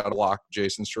when they've got to block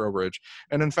Jason Strowbridge.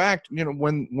 And in fact,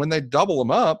 when they double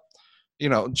him up,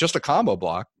 just a combo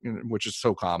block, which is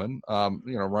so common,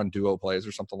 run duo plays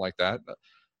or something like that.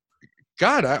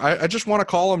 God, I just want to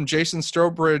call him Jason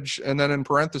Strowbridge and then in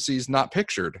parentheses, not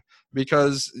pictured,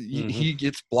 because he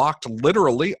gets blocked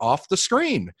literally off the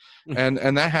screen. And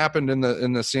that happened in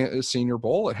the Senior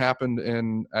Bowl. It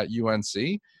happened at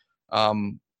UNC.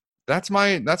 That's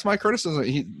my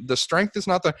criticism. The strength is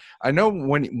not I know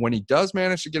when he does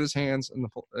manage to get his hands in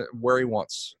where he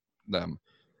wants them,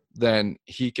 then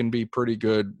he can be pretty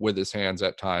good with his hands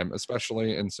at time,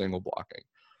 especially in single blocking.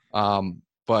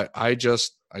 But I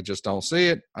just don't see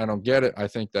it. I don't get it. I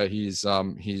think that he's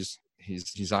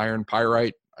iron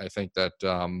pyrite. I think that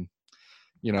the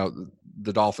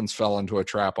Dolphins fell into a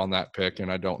trap on that pick,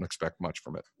 and I don't expect much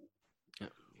from it.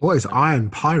 What is iron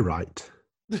pyrite?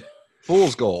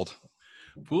 Fool's gold.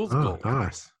 Fool's gold.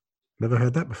 Nice. Never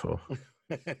heard that before.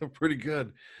 Pretty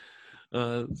good.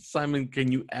 Simon,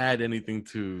 can you add anything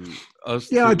to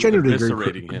us? Yeah, I generally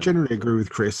agree with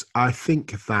Chris. I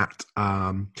think that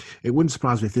it wouldn't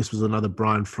surprise me if this was another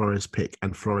Brian Flores pick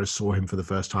and Flores saw him for the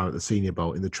first time at the Senior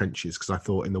Bowl in the trenches, because I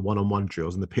thought in the one-on-one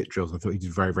drills and the pit drills, I thought he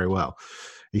did very, very well.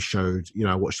 He showed,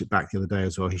 I watched it back the other day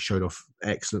as well, he showed off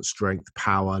excellent strength,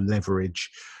 power,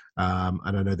 leverage.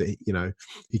 And I know that,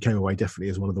 he came away definitely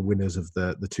as one of the winners of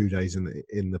the 2 days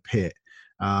in the pit.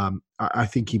 I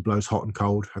think he blows hot and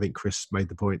cold. I think Chris made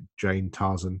the point, Jane,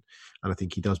 Tarzan, and I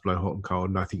think he does blow hot and cold.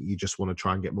 And I think you just want to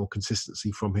try and get more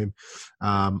consistency from him.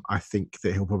 I think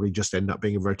that he'll probably just end up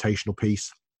being a rotational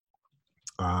piece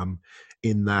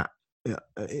in that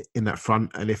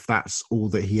front. And if that's all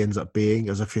that he ends up being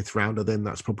as a fifth rounder, then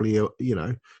that's probably a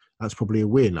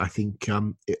win. I think, I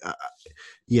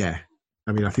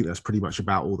think that's pretty much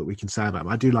about all that we can say about him.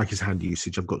 I do like his hand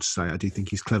usage, I've got to say. I do think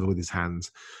he's clever with his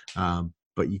hands.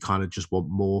 But you kind of just want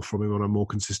more from him on a more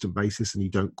consistent basis, and you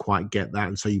don't quite get that.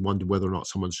 And so you wonder whether or not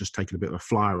someone's just taken a bit of a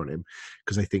flyer on him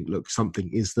because they think, look,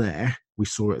 something is there. We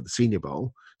saw it at the Senior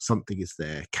Bowl. Something is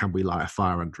there. Can we light a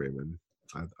fire under him?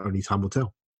 And only time will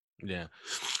tell. Yeah.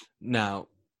 Now,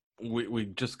 we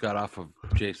just got off of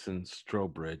Jason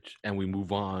Strowbridge, and we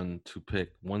move on to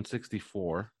pick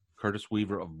 164, Curtis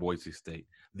Weaver of Boise State,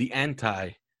 the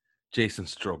anti-Jason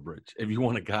Strowbridge. If you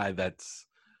want a guy that's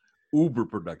uber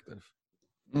productive.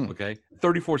 Okay,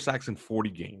 34 sacks in 40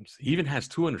 games. He even has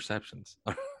 2 interceptions.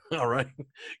 All right,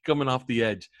 coming off the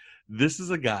edge. This is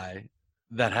a guy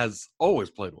that has always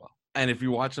played well. And if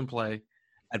you watch him play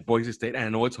at Boise State, and I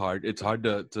know it's hard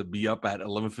to be up at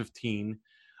 11:15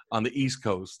 on the East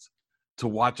Coast to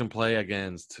watch him play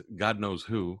against God knows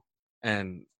who,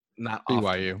 and not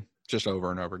BYU, often. just over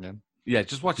and over again. Yeah,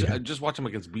 just watch him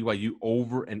against BYU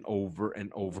over and over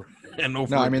and over and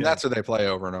over. No, I mean again. that's what they play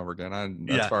over and over again.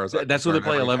 As far as that's what they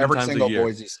play 11 every times a single year.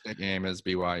 Boise State game is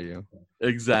BYU.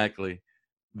 Exactly.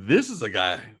 This is a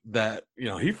guy that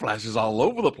he flashes all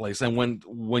over the place, and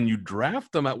when you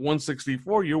draft him at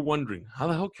 164, you're wondering how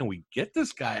the hell can we get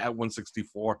this guy at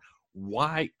 164?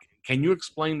 Why? Can you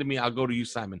explain to me? I'll go to you,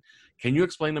 Simon. Can you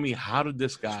explain to me how did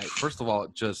this guy, first of all,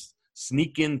 just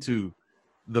sneak into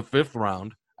the 5th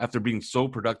round after being so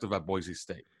productive at Boise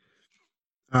State?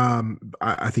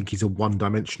 I think he's a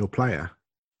one-dimensional player,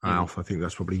 Alf. I think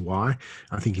that's probably why.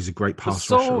 I think he's a great pass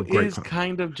rusher. So is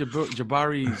kind of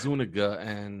Jabari Zuniga,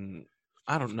 and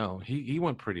I don't know. He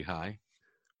went pretty high,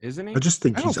 isn't he? I just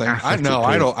think he's athletically.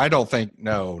 I don't think.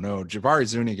 No. Jabari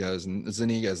Zuniga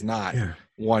is not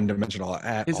one-dimensional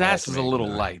at His all. ass is a little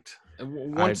light.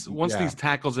 Once these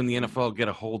tackles in the NFL get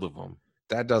a hold of him.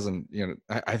 That doesn't,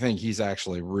 I think he's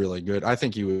actually really good. I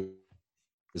think he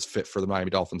is fit for the Miami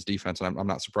Dolphins defense, and I'm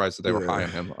not surprised that they were high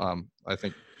on him. I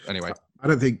think, anyway. I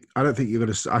don't think you're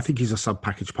going to. I think he's a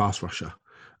sub-package pass rusher.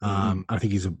 I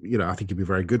think I think he'd be a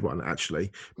very good one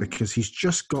actually, because he's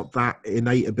just got that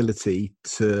innate ability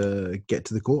to get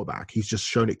to the quarterback. He's just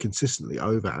shown it consistently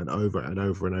over and over and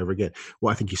over and over again.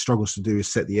 What I think he struggles to do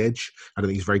is set the edge. I don't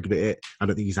think he's very good at it. I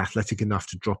don't think he's athletic enough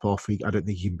to drop off. I don't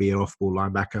think he can be an off-ball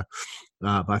linebacker.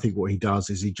 But I think what he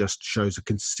does is he just shows a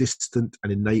consistent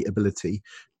and innate ability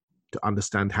to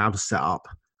understand how to set up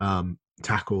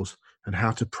tackles and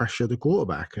how to pressure the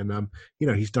quarterback. And,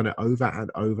 he's done it over and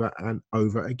over and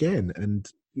over again. And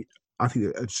I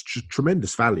think it's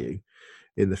tremendous value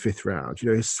in the 5th round.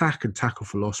 His sack and tackle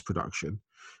for loss production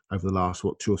over the last,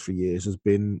 2 or 3 years has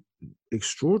been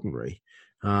extraordinary.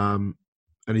 And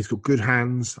he's got good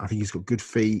hands. I think he's got good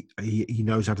feet. He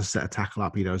knows how to set a tackle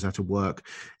up. He knows how to work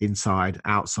inside,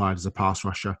 outside as a pass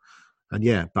rusher.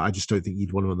 And but I just don't think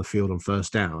you'd want him on the field on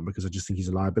 1st down because I just think he's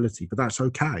a liability. But that's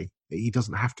okay. He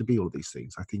doesn't have to be all of these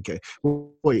things. I think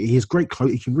he has great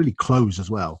he can really close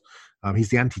as well. He's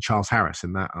the anti-Charles Harris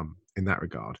in that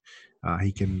regard.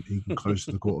 He can close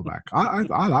to the quarterback. I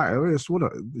like it. It's what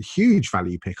a huge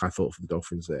value pick I thought for the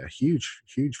Dolphins there. Huge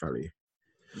value.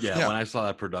 Yeah, when I saw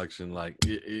that production,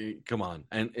 come on.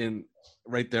 And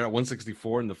right there at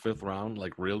 164 in the 5th round,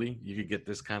 really? You could get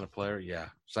this kind of player? Yeah,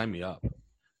 sign me up.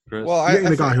 Chris? Well,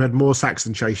 the guy who had more sacks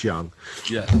than Chase Young.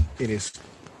 Yeah. In his,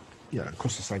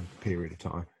 across the same period of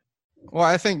time. Well,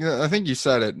 I think you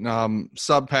said it.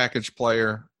 Sub-package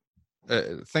player.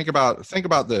 Think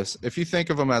about this. If you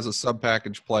think of him as a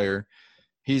sub-package player,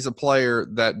 he's a player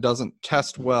that doesn't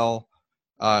test well,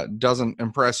 doesn't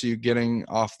impress you getting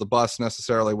off the bus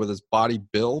necessarily with his body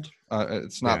build.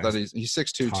 It's not that he's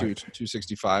 6'2",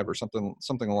 265 or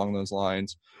something along those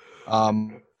lines.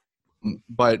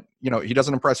 But he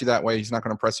doesn't impress you that way. He's not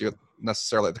going to impress you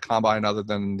necessarily at the combine, other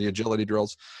than the agility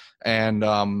drills. And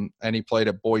he played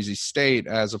at Boise State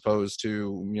as opposed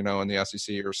to in the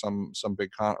SEC or some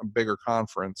bigger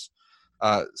conference.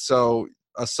 So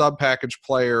a sub-package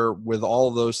player with all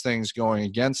of those things going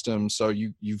against him. So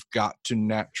you've got to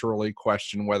naturally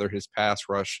question whether his pass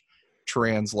rush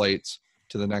translates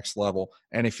to the next level.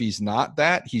 And if he's not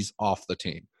that, he's off the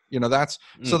team.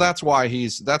 So that's why he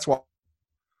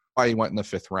went in the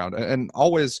 5th round. And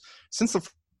always, since the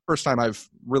first time I've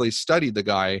really studied the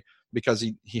guy, because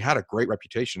he had a great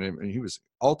reputation and he was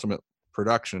ultimate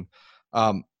production.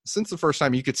 Since the first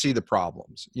time, you could see the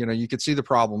problems. You could see the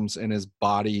problems in his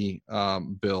body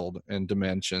build and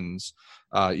dimensions.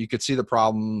 You could see the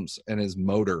problems in his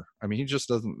motor. I mean, he just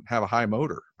doesn't have a high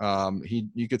motor.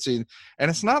 You could see,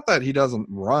 and it's not that he doesn't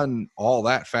run all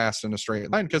that fast in a straight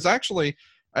line, because actually,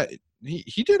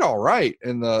 he did all right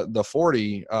in the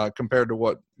 40 compared to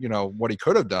what he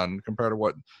could have done compared to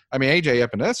what AJ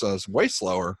Epinesa is way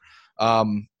slower.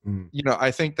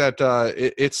 I think that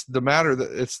it's the matter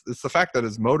that it's the fact that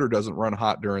his motor doesn't run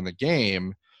hot during the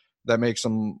game that makes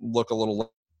him look a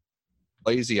little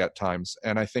lazy at times.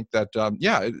 And I think that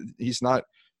he's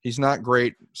not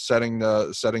great setting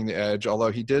the edge,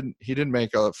 although he did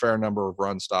make a fair number of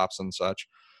run stops and such.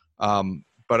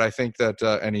 But I think that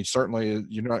and he certainly,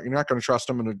 you're not going to trust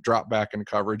him to drop back in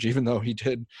coverage, even though he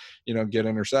did get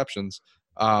interceptions.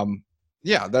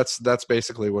 That's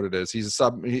basically what it is. He's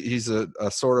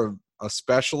a sort of a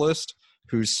specialist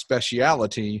whose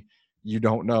speciality you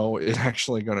don't know is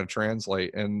actually going to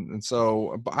translate. And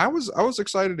so I was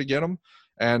excited to get him.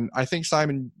 And I think,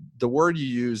 Simon, the word you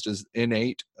used is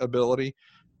innate ability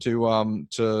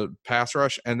to pass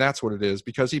rush. And that's what it is,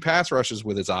 because he pass rushes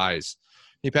with his eyes.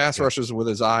 He pass rushes with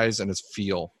his eyes and his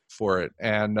feel for it.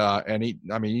 And he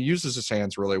uses his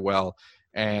hands really well,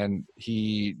 and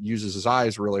he uses his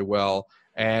eyes really well.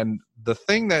 And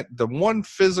the one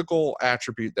physical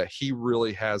attribute that he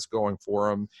really has going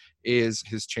for him is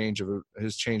his change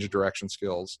of direction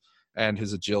skills and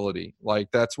his agility. Like,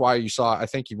 that's why you saw, I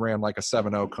think he ran like a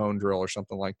 7-0 cone drill or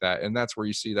something like that. And that's where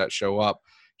you see that show up.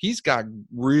 He's got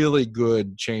really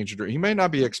good change. He may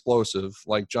not be explosive,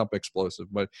 like jump explosive,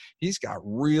 but he's got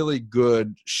really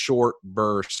good short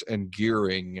burst and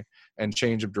gearing and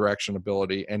change of direction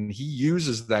ability. And he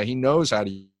uses that. He knows how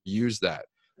to use that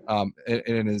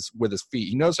with his feet.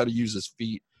 He knows how to use his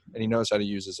feet, and he knows how to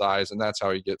use his eyes. And that's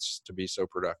how he gets to be so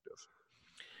productive.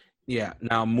 Yeah.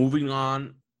 Now, moving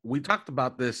on, we talked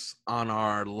about this on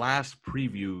our last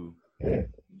preview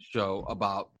show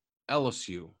about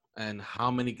LSU and how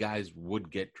many guys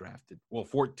would get drafted. Well,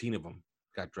 14 of them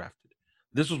got drafted.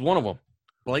 This was one of them,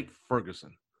 Blake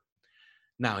Ferguson.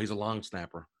 Now, he's a long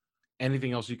snapper.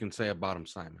 Anything else you can say about him,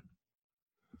 Simon?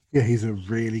 Yeah, he's a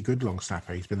really good long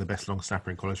snapper. He's been the best long snapper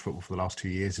in college football for the last 2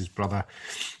 years. His brother,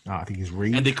 I think, is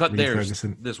Reed. And they cut Reed theirs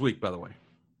Ferguson this week, by the way.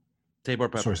 Tabor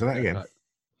Pepper. Sorry, say that again.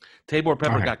 Tabor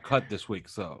Pepper got cut this week,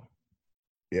 so.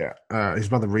 Yeah, his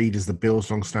brother Reed is the Bills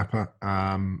long snapper,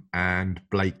 and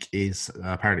Blake is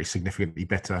apparently significantly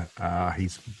better.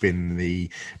 He's been the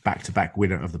back-to-back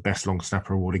winner of the best long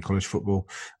snapper award in college football.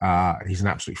 He's an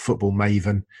absolute football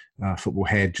maven, football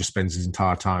head, just spends his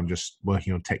entire time just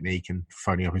working on technique and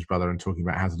phoning up his brother and talking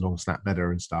about how to long snap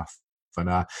better and stuff.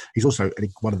 And he's also, I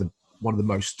think, one of the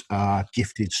most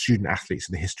gifted student athletes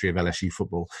in the history of LSU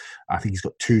football. I think he's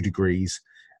got 2 degrees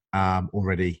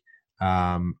already.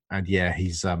 And yeah,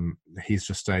 he's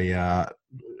just a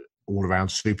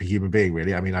all-around superhuman being,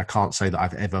 really. I mean, I can't say that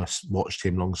I've ever watched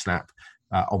him long snap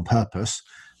on purpose,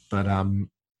 but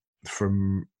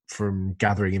from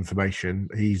gathering information,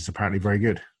 he's apparently very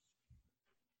good.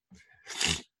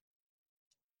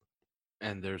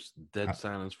 And there's dead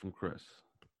silence from Chris.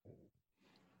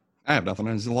 I have nothing.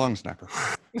 He's a long snapper.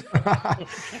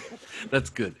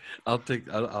 That's good. I'll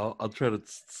try to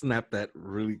snap that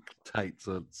really tight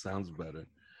so it sounds better.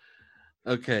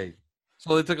 Okay.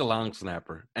 So they took a long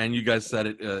snapper, and you guys said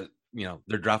it,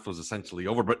 their draft was essentially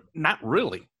over, but not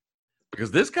really, because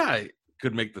this guy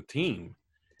could make the team,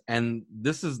 and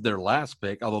this is their last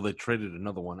pick, although they traded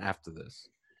another one after this.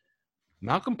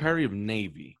 Malcolm Perry of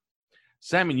Navy.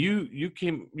 Simon, you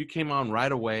came on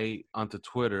right away onto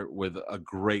Twitter with a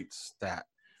great stat.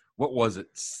 What was it?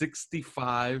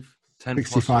 65, 10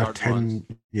 65, plus yard 10. runs.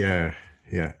 Yeah.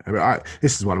 I mean,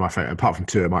 this is one of my favorite. Apart from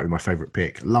Tua, it might be my favorite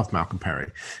pick. Love Malcolm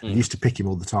Perry. I used to pick him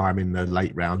all the time in the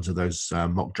late rounds of those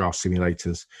mock draft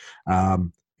simulators.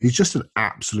 He's just an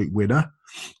absolute winner.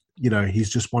 He's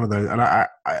just one of those, and I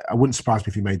wouldn't surprise me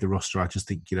if he made the roster. I just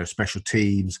think, special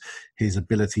teams, his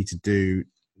ability to do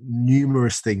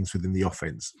numerous things within the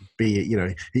offense, be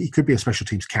it, he could be a special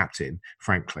teams captain,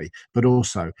 frankly, but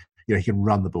also, he can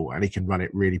run the ball and he can run it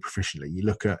really proficiently. You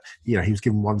look at, he was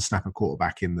given one snap at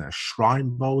quarterback in the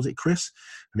Shrine Bowl, was it, Chris?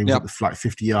 And he was at the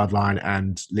 50-yard line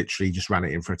and literally just ran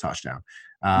it in for a touchdown.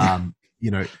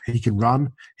 He can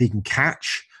run, he can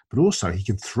catch, but also he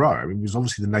can throw. I mean, he was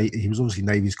obviously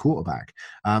Navy's quarterback.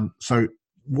 So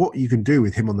what you can do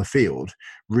with him on the field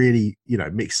really,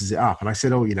 mixes it up. And I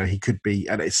said, he could be,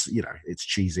 and it's, it's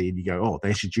cheesy, and you go,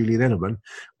 there's your Julian Edelman,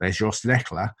 there's your Austin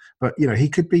Eckler, but he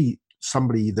could be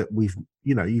somebody that we've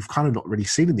you've kind of not really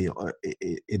seen in the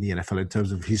NFL in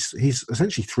terms of he's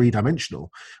essentially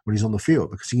 3-dimensional when he's on the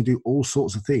field, because he can do all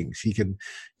sorts of things. He can,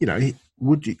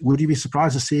 would you be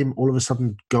surprised to see him all of a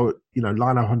sudden go,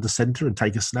 line up under center and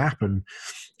take a snap and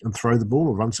throw the ball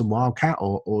or run some wildcat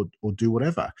or do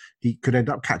whatever? He could end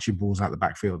up catching balls out the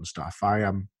backfield and stuff.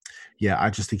 I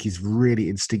just think he's really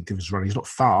instinctive as running. He's not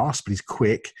fast, but he's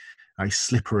quick. He's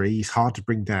slippery. He's hard to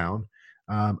bring down,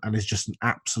 and is just an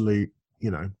absolute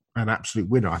winner. I thought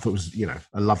it was,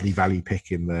 a lovely value pick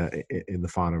in the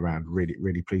final round. Really,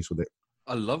 really pleased with it.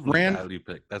 A lovely value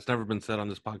pick. That's never been said on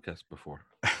this podcast before.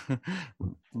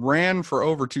 Ran for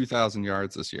over 2,000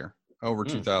 yards this year. Over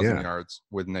 2,000 yards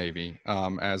with Navy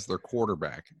as their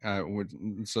quarterback.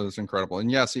 So it's incredible.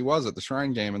 And yes, he was at the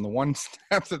Shrine game, and the one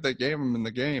snap that they gave him in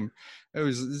the game,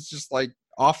 it's just like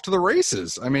off to the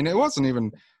races. I mean, it wasn't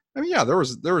even. There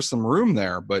was some room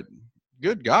there, but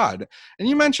good God. And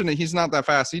you mentioned that he's not that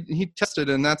fast. He tested,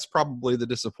 and that's probably the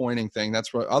disappointing thing.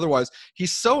 That's what, otherwise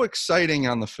he's so exciting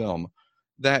on the film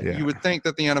that you would think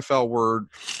that the NFL were,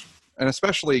 and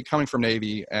especially coming from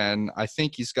Navy, and I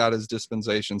think he's got his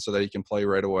dispensation so that he can play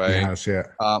right away. Yes, yeah.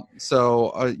 A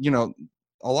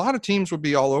lot of teams would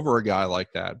be all over a guy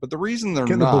like that, but the reason they're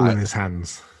Get the ball in his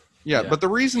hands. Yeah, but the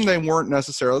reason they weren't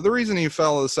necessarily, the reason he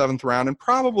fell in the 7th round and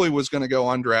probably was going to go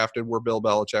undrafted where Bill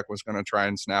Belichick was going to try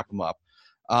and snap him up.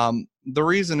 The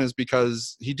reason is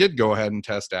because he did go ahead and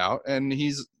test out, and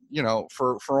he's,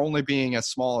 for only being as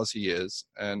small as he is,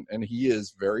 and he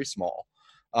is very small.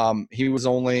 He was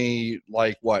only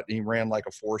he ran like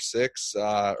a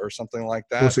 4.6 or something like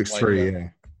that. 4.63, yeah.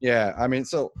 Yeah, I mean,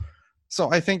 so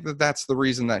I think that's the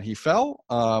reason that he fell.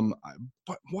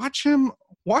 But watch him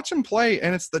play,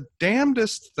 and it's the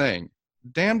damnedest thing.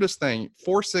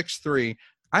 4.63.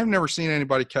 I've never seen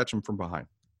anybody catch him from behind.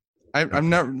 I've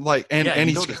never and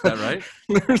he's noticed that, right?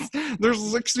 There's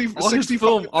 65 all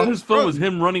his film was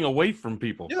him running away from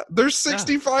people. Yeah, there's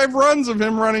 65 runs of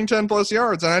him running 10 plus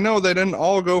yards, and I know they didn't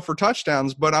all go for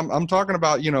touchdowns, but I'm talking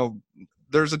about,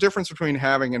 there's a difference between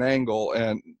having an angle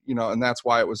and that's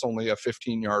why it was only a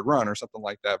 15-yard run or something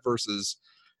like that versus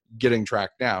getting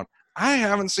tracked down. I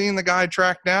haven't seen the guy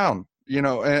tracked down,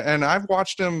 and I've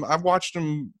watched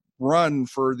him run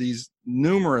for these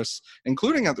numerous,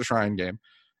 including at the Shrine game.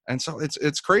 And so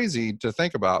it's crazy to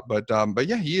think about, but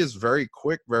yeah, he is very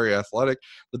quick, very athletic.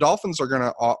 The Dolphins are going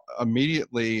to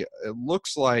immediately, it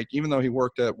looks like, even though he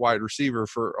worked at wide receiver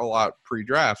for a lot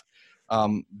pre-draft,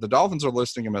 the Dolphins are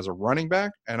listing him as a running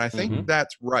back, and I think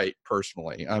that's right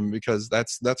personally, because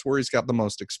that's where he's got the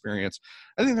most experience.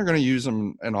 I think they're going to use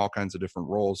him in all kinds of different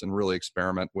roles and really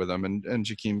experiment with him. And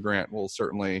Jakeem Grant will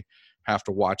certainly have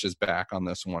to watch his back on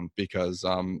this one because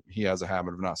he has a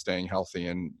habit of not staying healthy,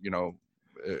 and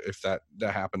if that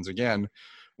happens again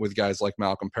with guys like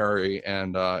Malcolm Perry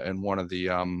and one of the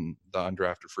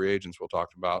undrafted free agents we'll talk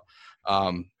about,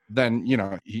 then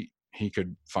he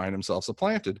could find himself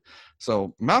supplanted.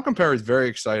 So Malcolm Perry is a very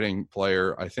exciting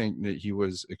player. I think that he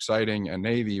was exciting in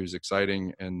Navy. He was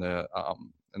exciting in the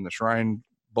Shrine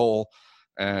Bowl,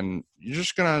 and you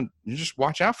just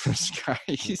watch out for this guy.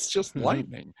 He's just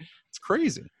lightning. It's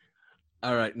crazy.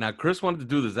 All right, now Chris wanted to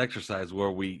do this exercise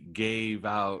where we gave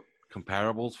out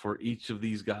comparables for each of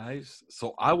these guys.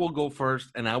 So I will go first,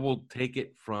 and I will take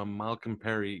it from Malcolm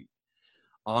Perry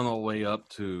on the way up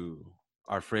to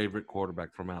our favorite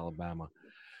quarterback from Alabama.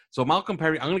 So Malcolm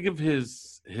Perry, I'm going to give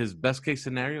his best case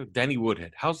scenario, Danny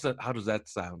Woodhead. How does that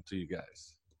sound to you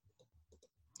guys?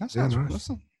 That sounds nice.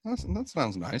 That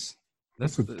sounds nice.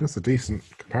 That's a decent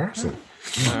comparison.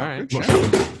 All right.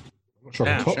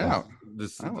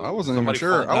 I wasn't even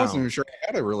sure. I wasn't even sure I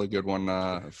had a really good one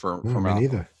for me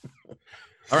neither.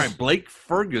 All right, Blake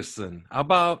Ferguson. How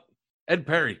about Ed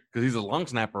Perry? Because he's a long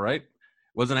snapper, right?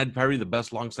 Wasn't Ed Perry the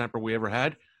best long snapper we ever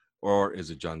had? Or is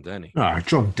it John Denny? No,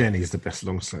 John Denny's the best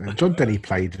long snapper. John Denny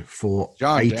played for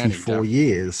 84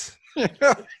 years. He's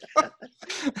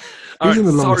in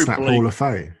the long snap Hall of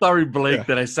Fame. Sorry, Blake,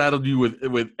 that I saddled you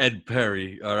with Ed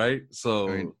Perry. All right,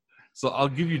 so I'll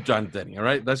give you John Denny. All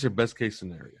right, that's your best case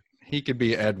scenario. He could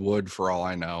be Ed Wood for all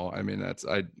I know. I mean,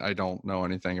 I don't know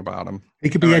anything about him. He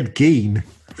could be Ed Gein,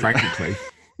 frankly.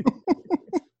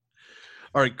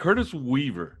 All right, Curtis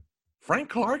Weaver, Frank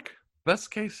Clark.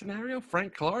 Best case scenario,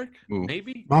 Frank Clark,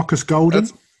 maybe Marcus Golden.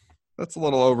 That's a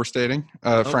little overstating.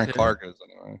 Frank Clark is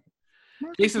anyway.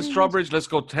 Jason Strowbridge. Let's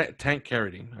go Tank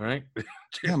Carradine. All right.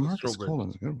 Marcus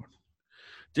Golden's a good one.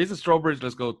 Jason Strowbridge.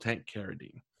 Let's go Tank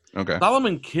Carradine. Okay.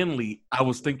 Solomon Kinley. I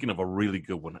was thinking of a really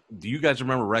good one. Do you guys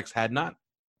remember Rex Hadnot?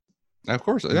 Of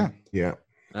course, yeah. Yeah.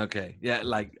 Okay. Yeah,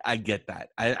 I get that.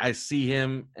 I see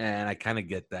him, and I kind of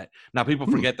get that. Now, people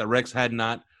forget that Rex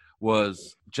Hadnot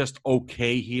was just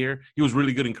okay here. He was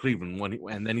really good in Cleveland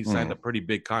and then he signed a pretty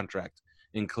big contract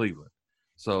in Cleveland.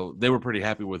 So they were pretty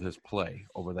happy with his play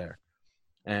over there.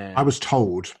 And I was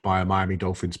told by a Miami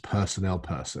Dolphins personnel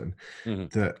person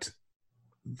that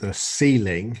the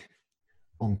ceiling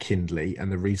on Kindley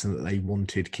and the reason that they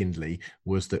wanted Kindley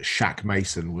was that Shaq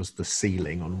Mason was the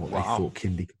ceiling on what they thought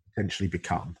Kindley could potentially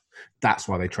become. That's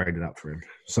why they traded up for him.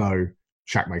 So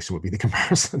Shaq Mason would be the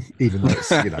comparison, even though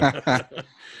it's,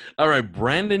 All right,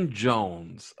 Brandon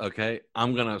Jones. Okay,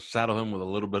 I'm going to saddle him with a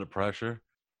little bit of pressure.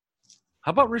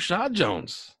 How about Rashad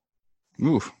Jones?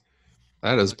 Oof,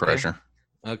 that is pressure.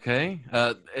 Okay.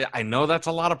 I know that's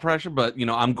a lot of pressure, but,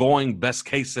 I'm going best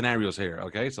case scenarios here.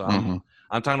 Okay, so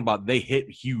I'm talking about they hit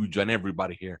huge on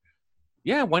everybody here.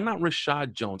 Yeah, why not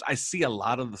Rashad Jones? I see a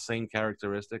lot of the same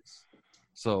characteristics.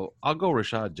 So I'll go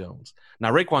Rashad Jones.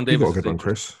 Now, Raekwon Davis. You got a good one,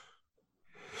 Chris.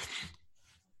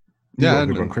 Yeah,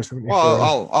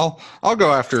 well, I'll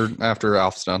go after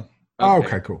Alf's done.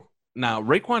 Okay, cool. Now,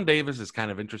 Raekwon Davis is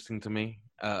kind of interesting to me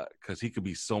because he could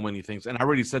be so many things. And I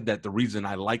already said that the reason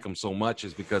I like him so much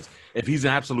is because if he's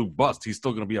an absolute bust, he's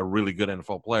still going to be a really good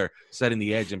NFL player, setting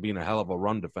the edge and being a hell of a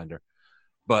run defender.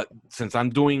 But since I'm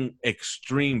doing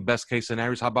extreme best case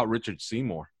scenarios, how about Richard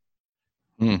Seymour?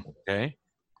 Okay.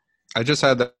 I just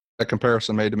had that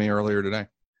comparison made to me earlier today.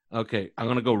 Okay, I'm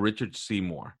going to go Richard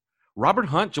Seymour. Robert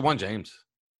Hunt, Jawan James.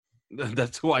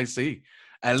 That's who I see.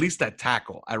 At least at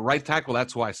tackle. At right tackle,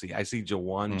 that's who I see. I see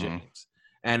Jawan James.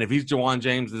 And if he's Jawan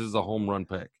James, this is a home run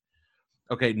pick.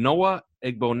 Okay, Noah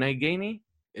Igbinoghene.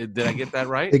 Did I get that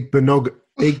right?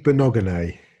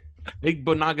 Igbinoghene.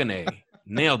 Igbinoghene.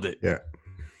 Nailed it. Yeah.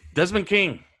 Desmond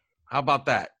King. How about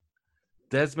that?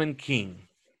 Desmond King.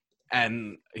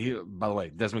 And by the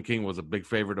way, Desmond King was a big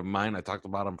favorite of mine. I talked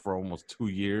about him for almost 2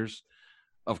 years.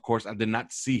 Of course, I did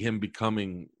not see him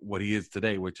becoming what he is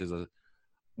today, which is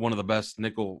one of the best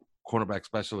nickel cornerback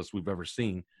specialists we've ever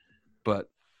seen. But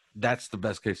that's the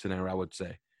best case scenario, I would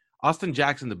say. Austin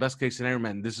Jackson, the best case scenario,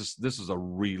 man, this is a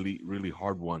really, really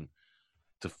hard one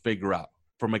to figure out.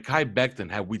 For Mekhi Becton,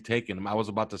 had we taken him, I was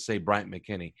about to say Bryant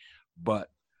McKinney. But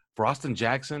for Austin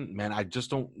Jackson, man, I just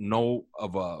don't know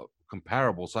of a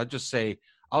comparable. So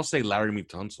I'll say Laramie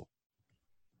Tunsil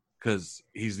because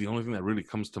he's the only thing that really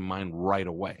comes to mind right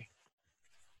away.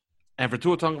 And for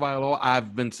Tua Tagovailoa,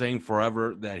 I've been saying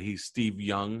forever that he's Steve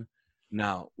Young.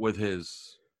 Now, with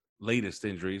his latest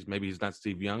injuries, maybe he's not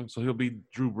Steve Young, so he'll be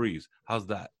Drew Brees. How's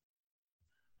that?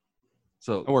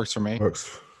 So it works for me.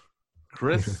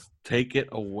 Chris, take it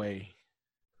away.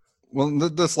 Well,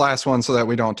 this last one, so that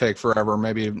we don't take forever.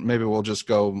 Maybe we'll just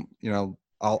go.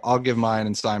 I'll give mine,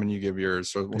 and Simon, you give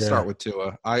yours. So we'll start with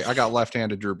Tua. I got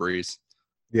left-handed Drew Brees.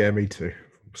 Yeah, me too.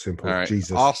 Simple. All right.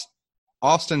 Jesus.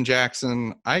 Austin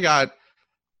Jackson. I got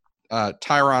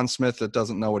Tyron Smith that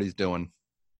doesn't know what he's doing.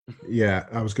 Yeah,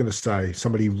 I was going to say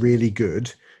somebody really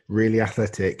good, really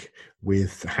athletic,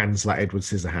 with hands like Edward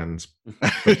Scissorhands,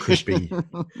 but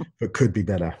could be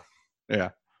better.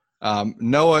 Yeah.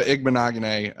 Noah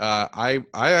Igbinoghene.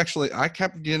 I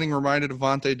kept getting reminded of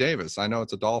Vontae Davis. I know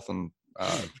it's a Dolphin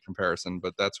comparison,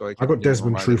 but that's why I got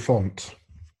Desmond Trufant.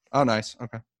 Oh, nice.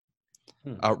 Okay.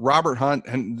 Robert Hunt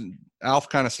and Alf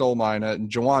kind of stole mine.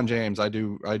 Jawan James. I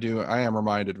am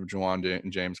reminded of Jawan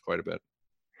James quite a bit.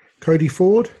 Cody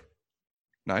Ford.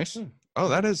 Nice. Oh,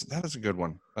 that is a good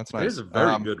one. That's nice. It is a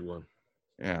very good one.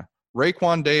 Yeah.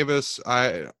 Raekwon Davis.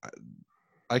 I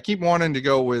keep wanting to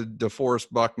go with DeForest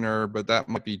Buckner, but that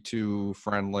might be too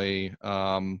friendly.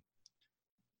 Daryl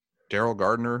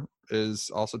Gardner is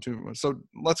also too. So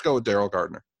let's go with Daryl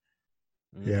Gardner.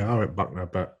 Yeah, I went Buckner,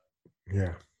 but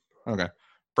yeah. Okay.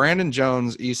 Brandon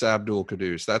Jones, Issa Abdul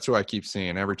Quddus. That's who I keep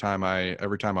seeing every time I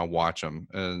watch him.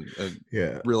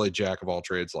 Really jack of all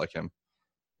trades like him.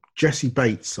 Jesse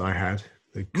Bates, I had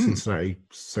the Cincinnati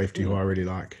safety who I really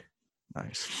like.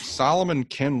 Nice. Solomon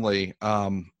Kindley.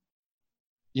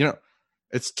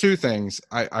 It's two things.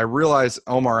 I realize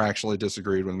Omar actually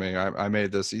disagreed with me. I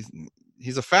made this.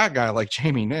 He's a fat guy like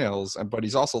Jamie Nails, but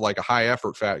he's also like a high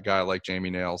effort fat guy like Jamie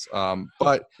Nails.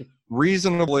 But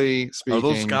reasonably speaking, are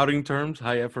those scouting terms?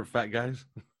 High effort fat guys?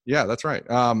 Yeah, that's right.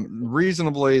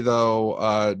 Reasonably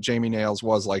though, Jamie Nails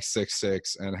was like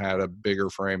 6'6" and had a bigger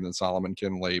frame than Solomon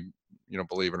Kindley.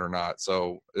 Believe it or not.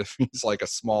 So if he's like a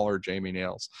smaller Jamie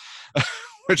Nails,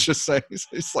 which is saying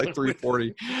he's like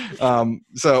 340.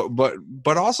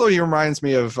 But also he reminds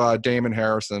me of Damon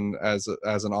Harrison as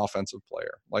an offensive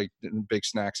player, like Big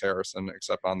Snacks Harrison,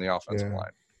 except on the offensive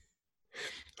line.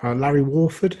 Larry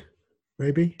Warford,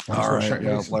 maybe. All right,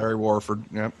 yeah, Larry Warford.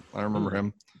 Yep, I remember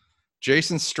him.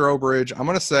 Jason Strowbridge. I'm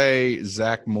going to say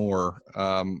Zach Moore,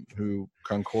 who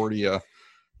Concordia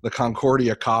the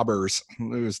Concordia Cobbers,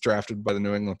 who was drafted by the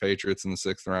New England Patriots in the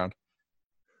 6th round.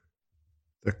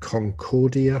 The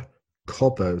Concordia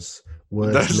Cobbers.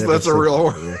 That's a real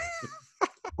word.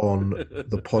 On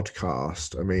the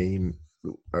podcast. I mean,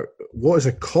 what is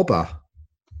a cobber?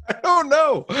 I don't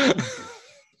know.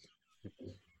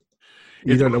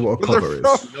 You don't know what a cobber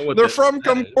is? They're from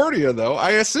Concordia, though.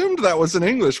 I assumed that was an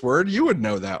English word. You would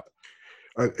know that.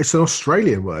 It's an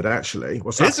Australian word, actually.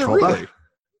 What's that? Is it really?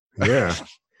 Yeah.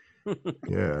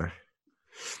 Yeah.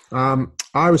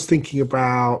 I was thinking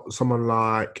about someone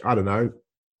like, I don't know,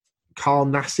 Carl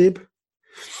Nassib.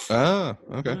 Ah,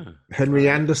 okay. Henry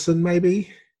Anderson,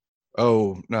 maybe?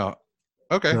 Oh, no.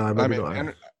 Okay. No, I mean,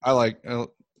 I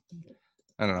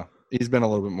don't know. He's been a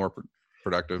little bit more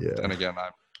productive. Yeah. And again,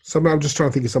 I'm just trying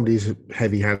to think of somebody who's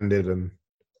heavy-handed and.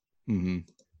 Mm-hmm.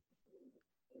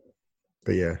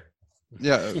 But yeah.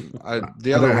 Yeah. The I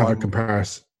other don't have one. a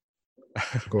comparison.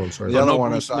 Go on, sorry. The other no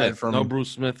one Bruce aside Smith. from No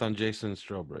Bruce Smith on Jason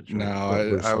Strowbridge. Right?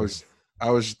 No, I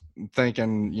was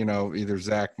thinking, either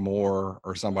Zach Moore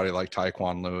or somebody like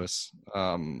Tyquan Lewis,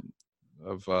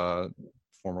 of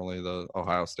formerly the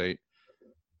Ohio State.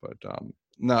 But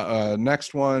no,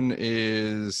 next one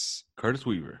is Curtis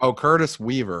Weaver. Oh, Curtis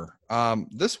Weaver.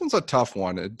 This one's a tough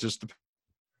one. It just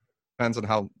depends on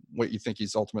how good you think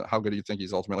he's ultimately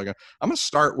going. I'm going to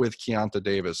start with Keonta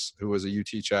Davis, who was a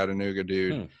UT Chattanooga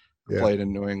dude, played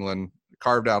in New England,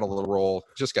 carved out a little role,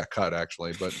 just got cut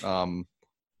actually, but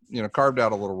carved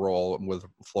out a little role with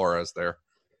Flores there.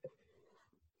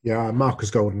 Yeah,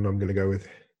 Marcus Golden, I'm going to go with.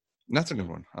 And that's a good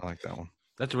one. I like that one.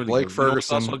 That's a really Blake good.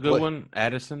 Ferguson. Also a good one.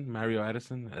 Mario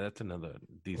Addison. That's another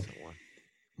decent one.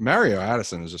 Mario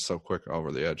Addison is just so quick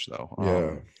over the edge,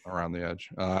 though. Around the edge.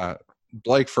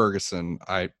 Blake Ferguson.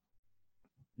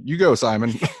 You go,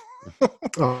 Simon.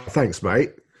 Oh, thanks,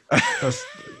 mate.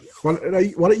 Why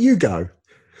don't you go?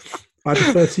 I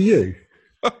defer to you.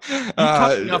 You're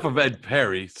talking off of Ed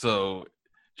Perry, so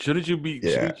shouldn't you be?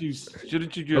 Yeah.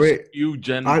 Shouldn't you just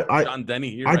John Denny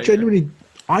here?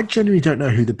 I genuinely don't know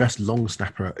who the best long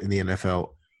snapper in the NFL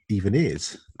even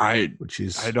is. I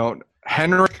don't.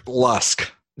 Henrik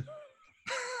Lusk.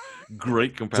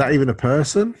 Great comparison. Is that even a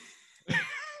person?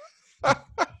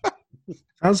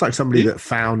 Sounds like somebody that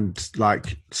found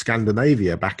like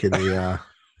Scandinavia back in the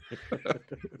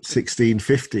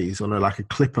 1650s on a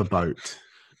clipper boat.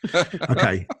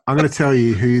 Okay, I'm going to tell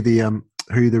you who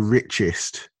the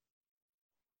richest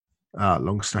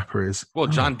long snapper is. Well,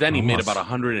 John Denny made about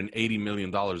 $180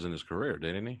 million in his career,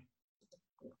 didn't he?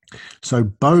 So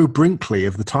Bo Brinkley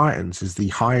of the Titans is the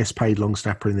highest paid long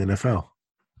snapper in the NFL.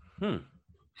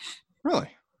 Really?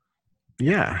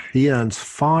 Yeah, he earns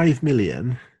 $5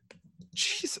 million.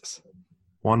 Jesus.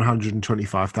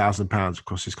 £125,000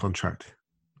 across his contract.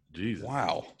 Jesus.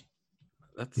 Wow.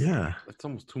 That's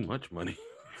almost too much money.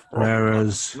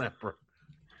 Whereas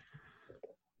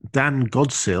Dan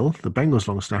Godsill, the Bengals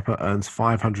long snapper, earns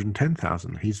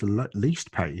 $510,000. He's the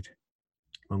least paid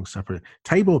long snapper.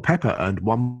 Tabor Pepper earned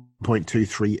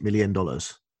 $1.23 million.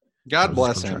 God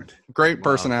bless him. Great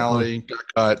personality, got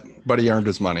cut, but he earned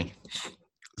his money.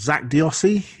 Zach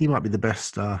Diossi, he might be the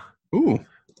best. Ooh,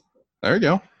 there you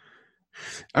go.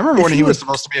 I remember when he was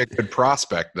supposed to be a good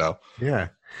prospect, though. Yeah.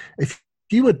 If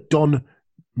you were Don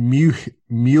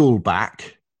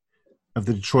Muleback of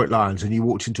the Detroit Lions and you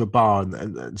walked into a bar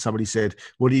and somebody said,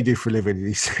 "What do you do for a living?" And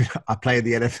he said, "I play in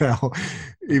the NFL."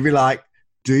 You'd be like,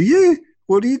 "Do you?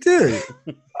 What do you do?"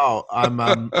 "Oh,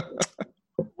 I'm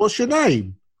what's your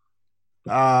name?"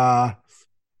 Don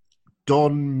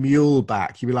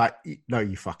Muleback. You'd be like, "No,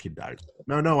 you fucking don't."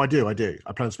 No, I do. I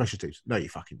play on special teams. No, you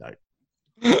fucking don't.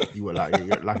 You were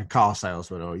like a car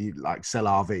salesman, or you sell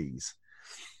RVs.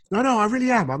 No, I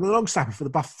really am. I'm the long snapper for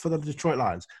the Detroit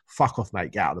Lions. Fuck off,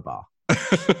 mate. Get out of the bar.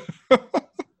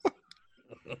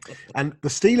 And the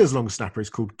Steelers long snapper is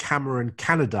called Cameron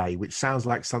Canaday, which sounds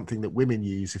like something that women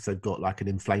use if they've got an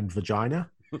inflamed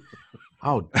vagina.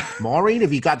 "Oh, Maureen,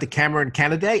 have you got the Cameron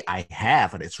Canaday?" "I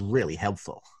have, and it's really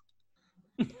helpful."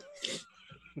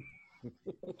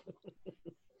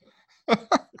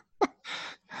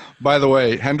 By the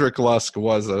way, Hendrik Lusk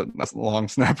was a long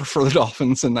snapper for the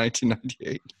Dolphins in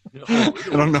 1998. I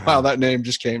don't know how that name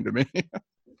just came to me.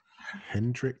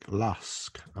 Hendrik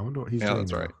Lusk. I wonder what he's doing. Yeah,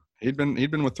 that's now. right. He'd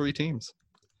been with 3 teams.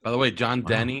 By the way, John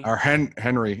Denny. Or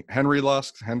Henry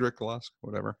Lusk, Hendrik Lusk,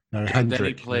 whatever. No, John Denny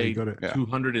Hendrik. played You got it.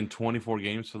 224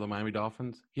 games for the Miami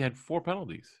Dolphins. He had 4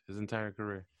 penalties his entire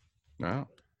career. Wow.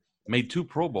 Made 2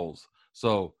 Pro Bowls.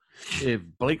 So if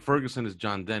Blake Ferguson is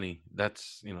John Denny,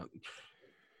 that's,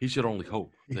 he should only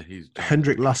hope that he's John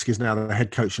Hendrik Lusk is now the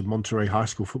head coach of Monterey High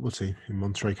School football team in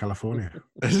Monterey, California.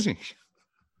 Is he?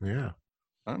 Yeah.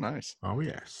 Oh, nice. Oh,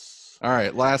 yes. All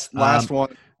right, last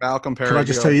one. Malcolm Perry. Can I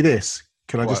just tell you this?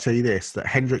 What? That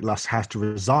Hendrik Lust has to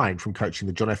resign from coaching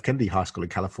the John F. Kennedy High School in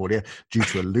California due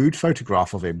to a lewd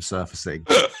photograph of him surfacing.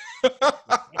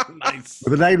 Nice.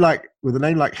 With a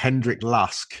name like Hendrik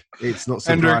Lusk, it's not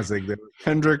surprising that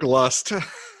Hendrik Lust.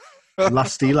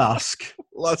 Lusty Lusk.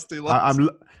 Lusty Lusk.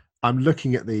 I'm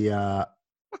looking at the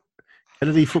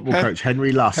Kennedy football coach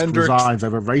Henry Lusk resigns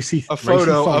over racy a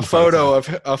photo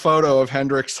of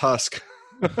Hendrik's husk.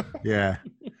 Yeah.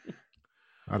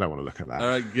 I don't want to look at that. All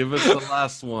right, give us the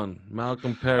last one.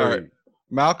 Malcolm Perry. All right.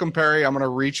 Malcolm Perry, I'm going to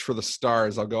reach for the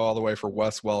stars. I'll go all the way for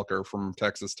Wes Welker from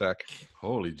Texas Tech.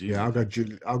 Holy Jesus. Yeah, I'll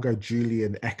go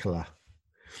Julian Eckler.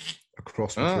 A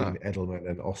cross between Edelman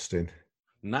and Austin.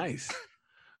 Nice.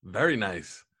 Very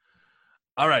nice.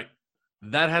 All right.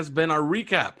 That has been our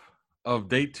recap of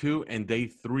day 2 and day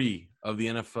 3 of the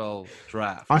NFL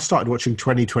draft. I started watching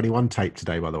 2021 tape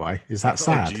today, by the way. Is that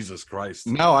sad? Oh, Jesus Christ.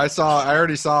 No, I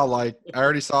already saw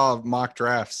mock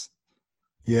drafts.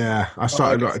 Yeah, I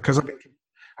started because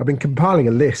I've been compiling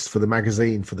a list for the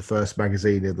magazine, for the first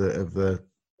magazine of the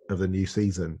new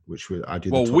season, which I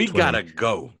did. Well, we gotta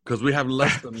go because we have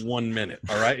less than 1 minute.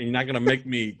 All right, and you're not gonna make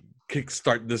me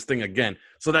kickstart this thing again.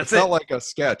 So that's it. Felt like a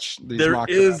sketch. There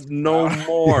is no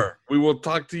more. We will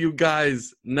talk to you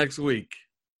guys next week.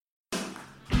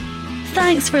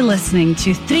 Thanks for listening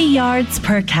to 3 Yards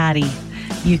Per Carry.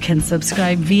 You can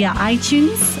subscribe via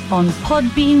iTunes, on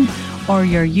Podbean, or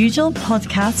your usual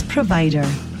podcast provider.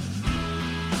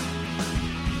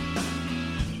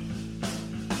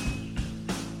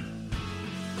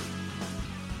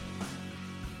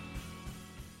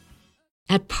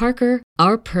 At Parker,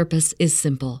 our purpose is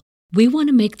simple. We want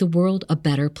to make the world a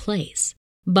better place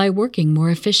by working more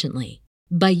efficiently,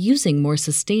 by using more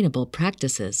sustainable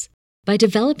practices, by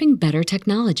developing better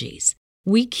technologies.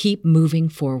 We keep moving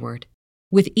forward.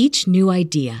 With each new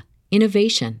idea,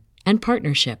 innovation, and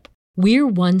partnership, we're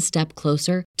one step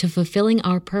closer to fulfilling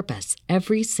our purpose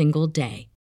every single day.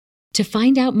 To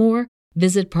find out more,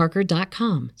 visit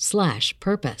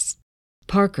parker.com/purpose.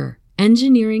 Parker,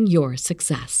 engineering your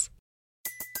success.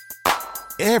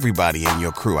 Everybody in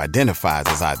your crew identifies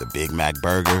as either Big Mac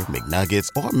Burger, McNuggets,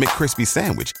 or McCrispy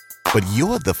Sandwich. But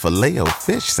you're the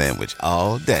Filet-O-Fish Sandwich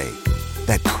all day.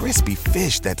 That crispy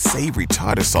fish, that savory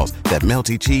tartar sauce, that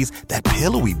melty cheese, that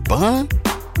pillowy bun.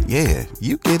 Yeah,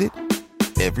 you get it.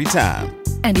 Every time.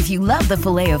 And if you love the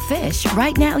Filet-O-Fish,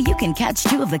 right now you can catch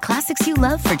 2 of the classics you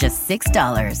love for just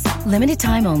 $6. Limited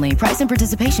time only. Price and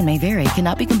participation may vary.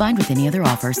 Cannot be combined with any other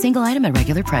offer. Single item at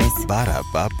regular price.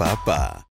 Ba-da-ba-ba-ba.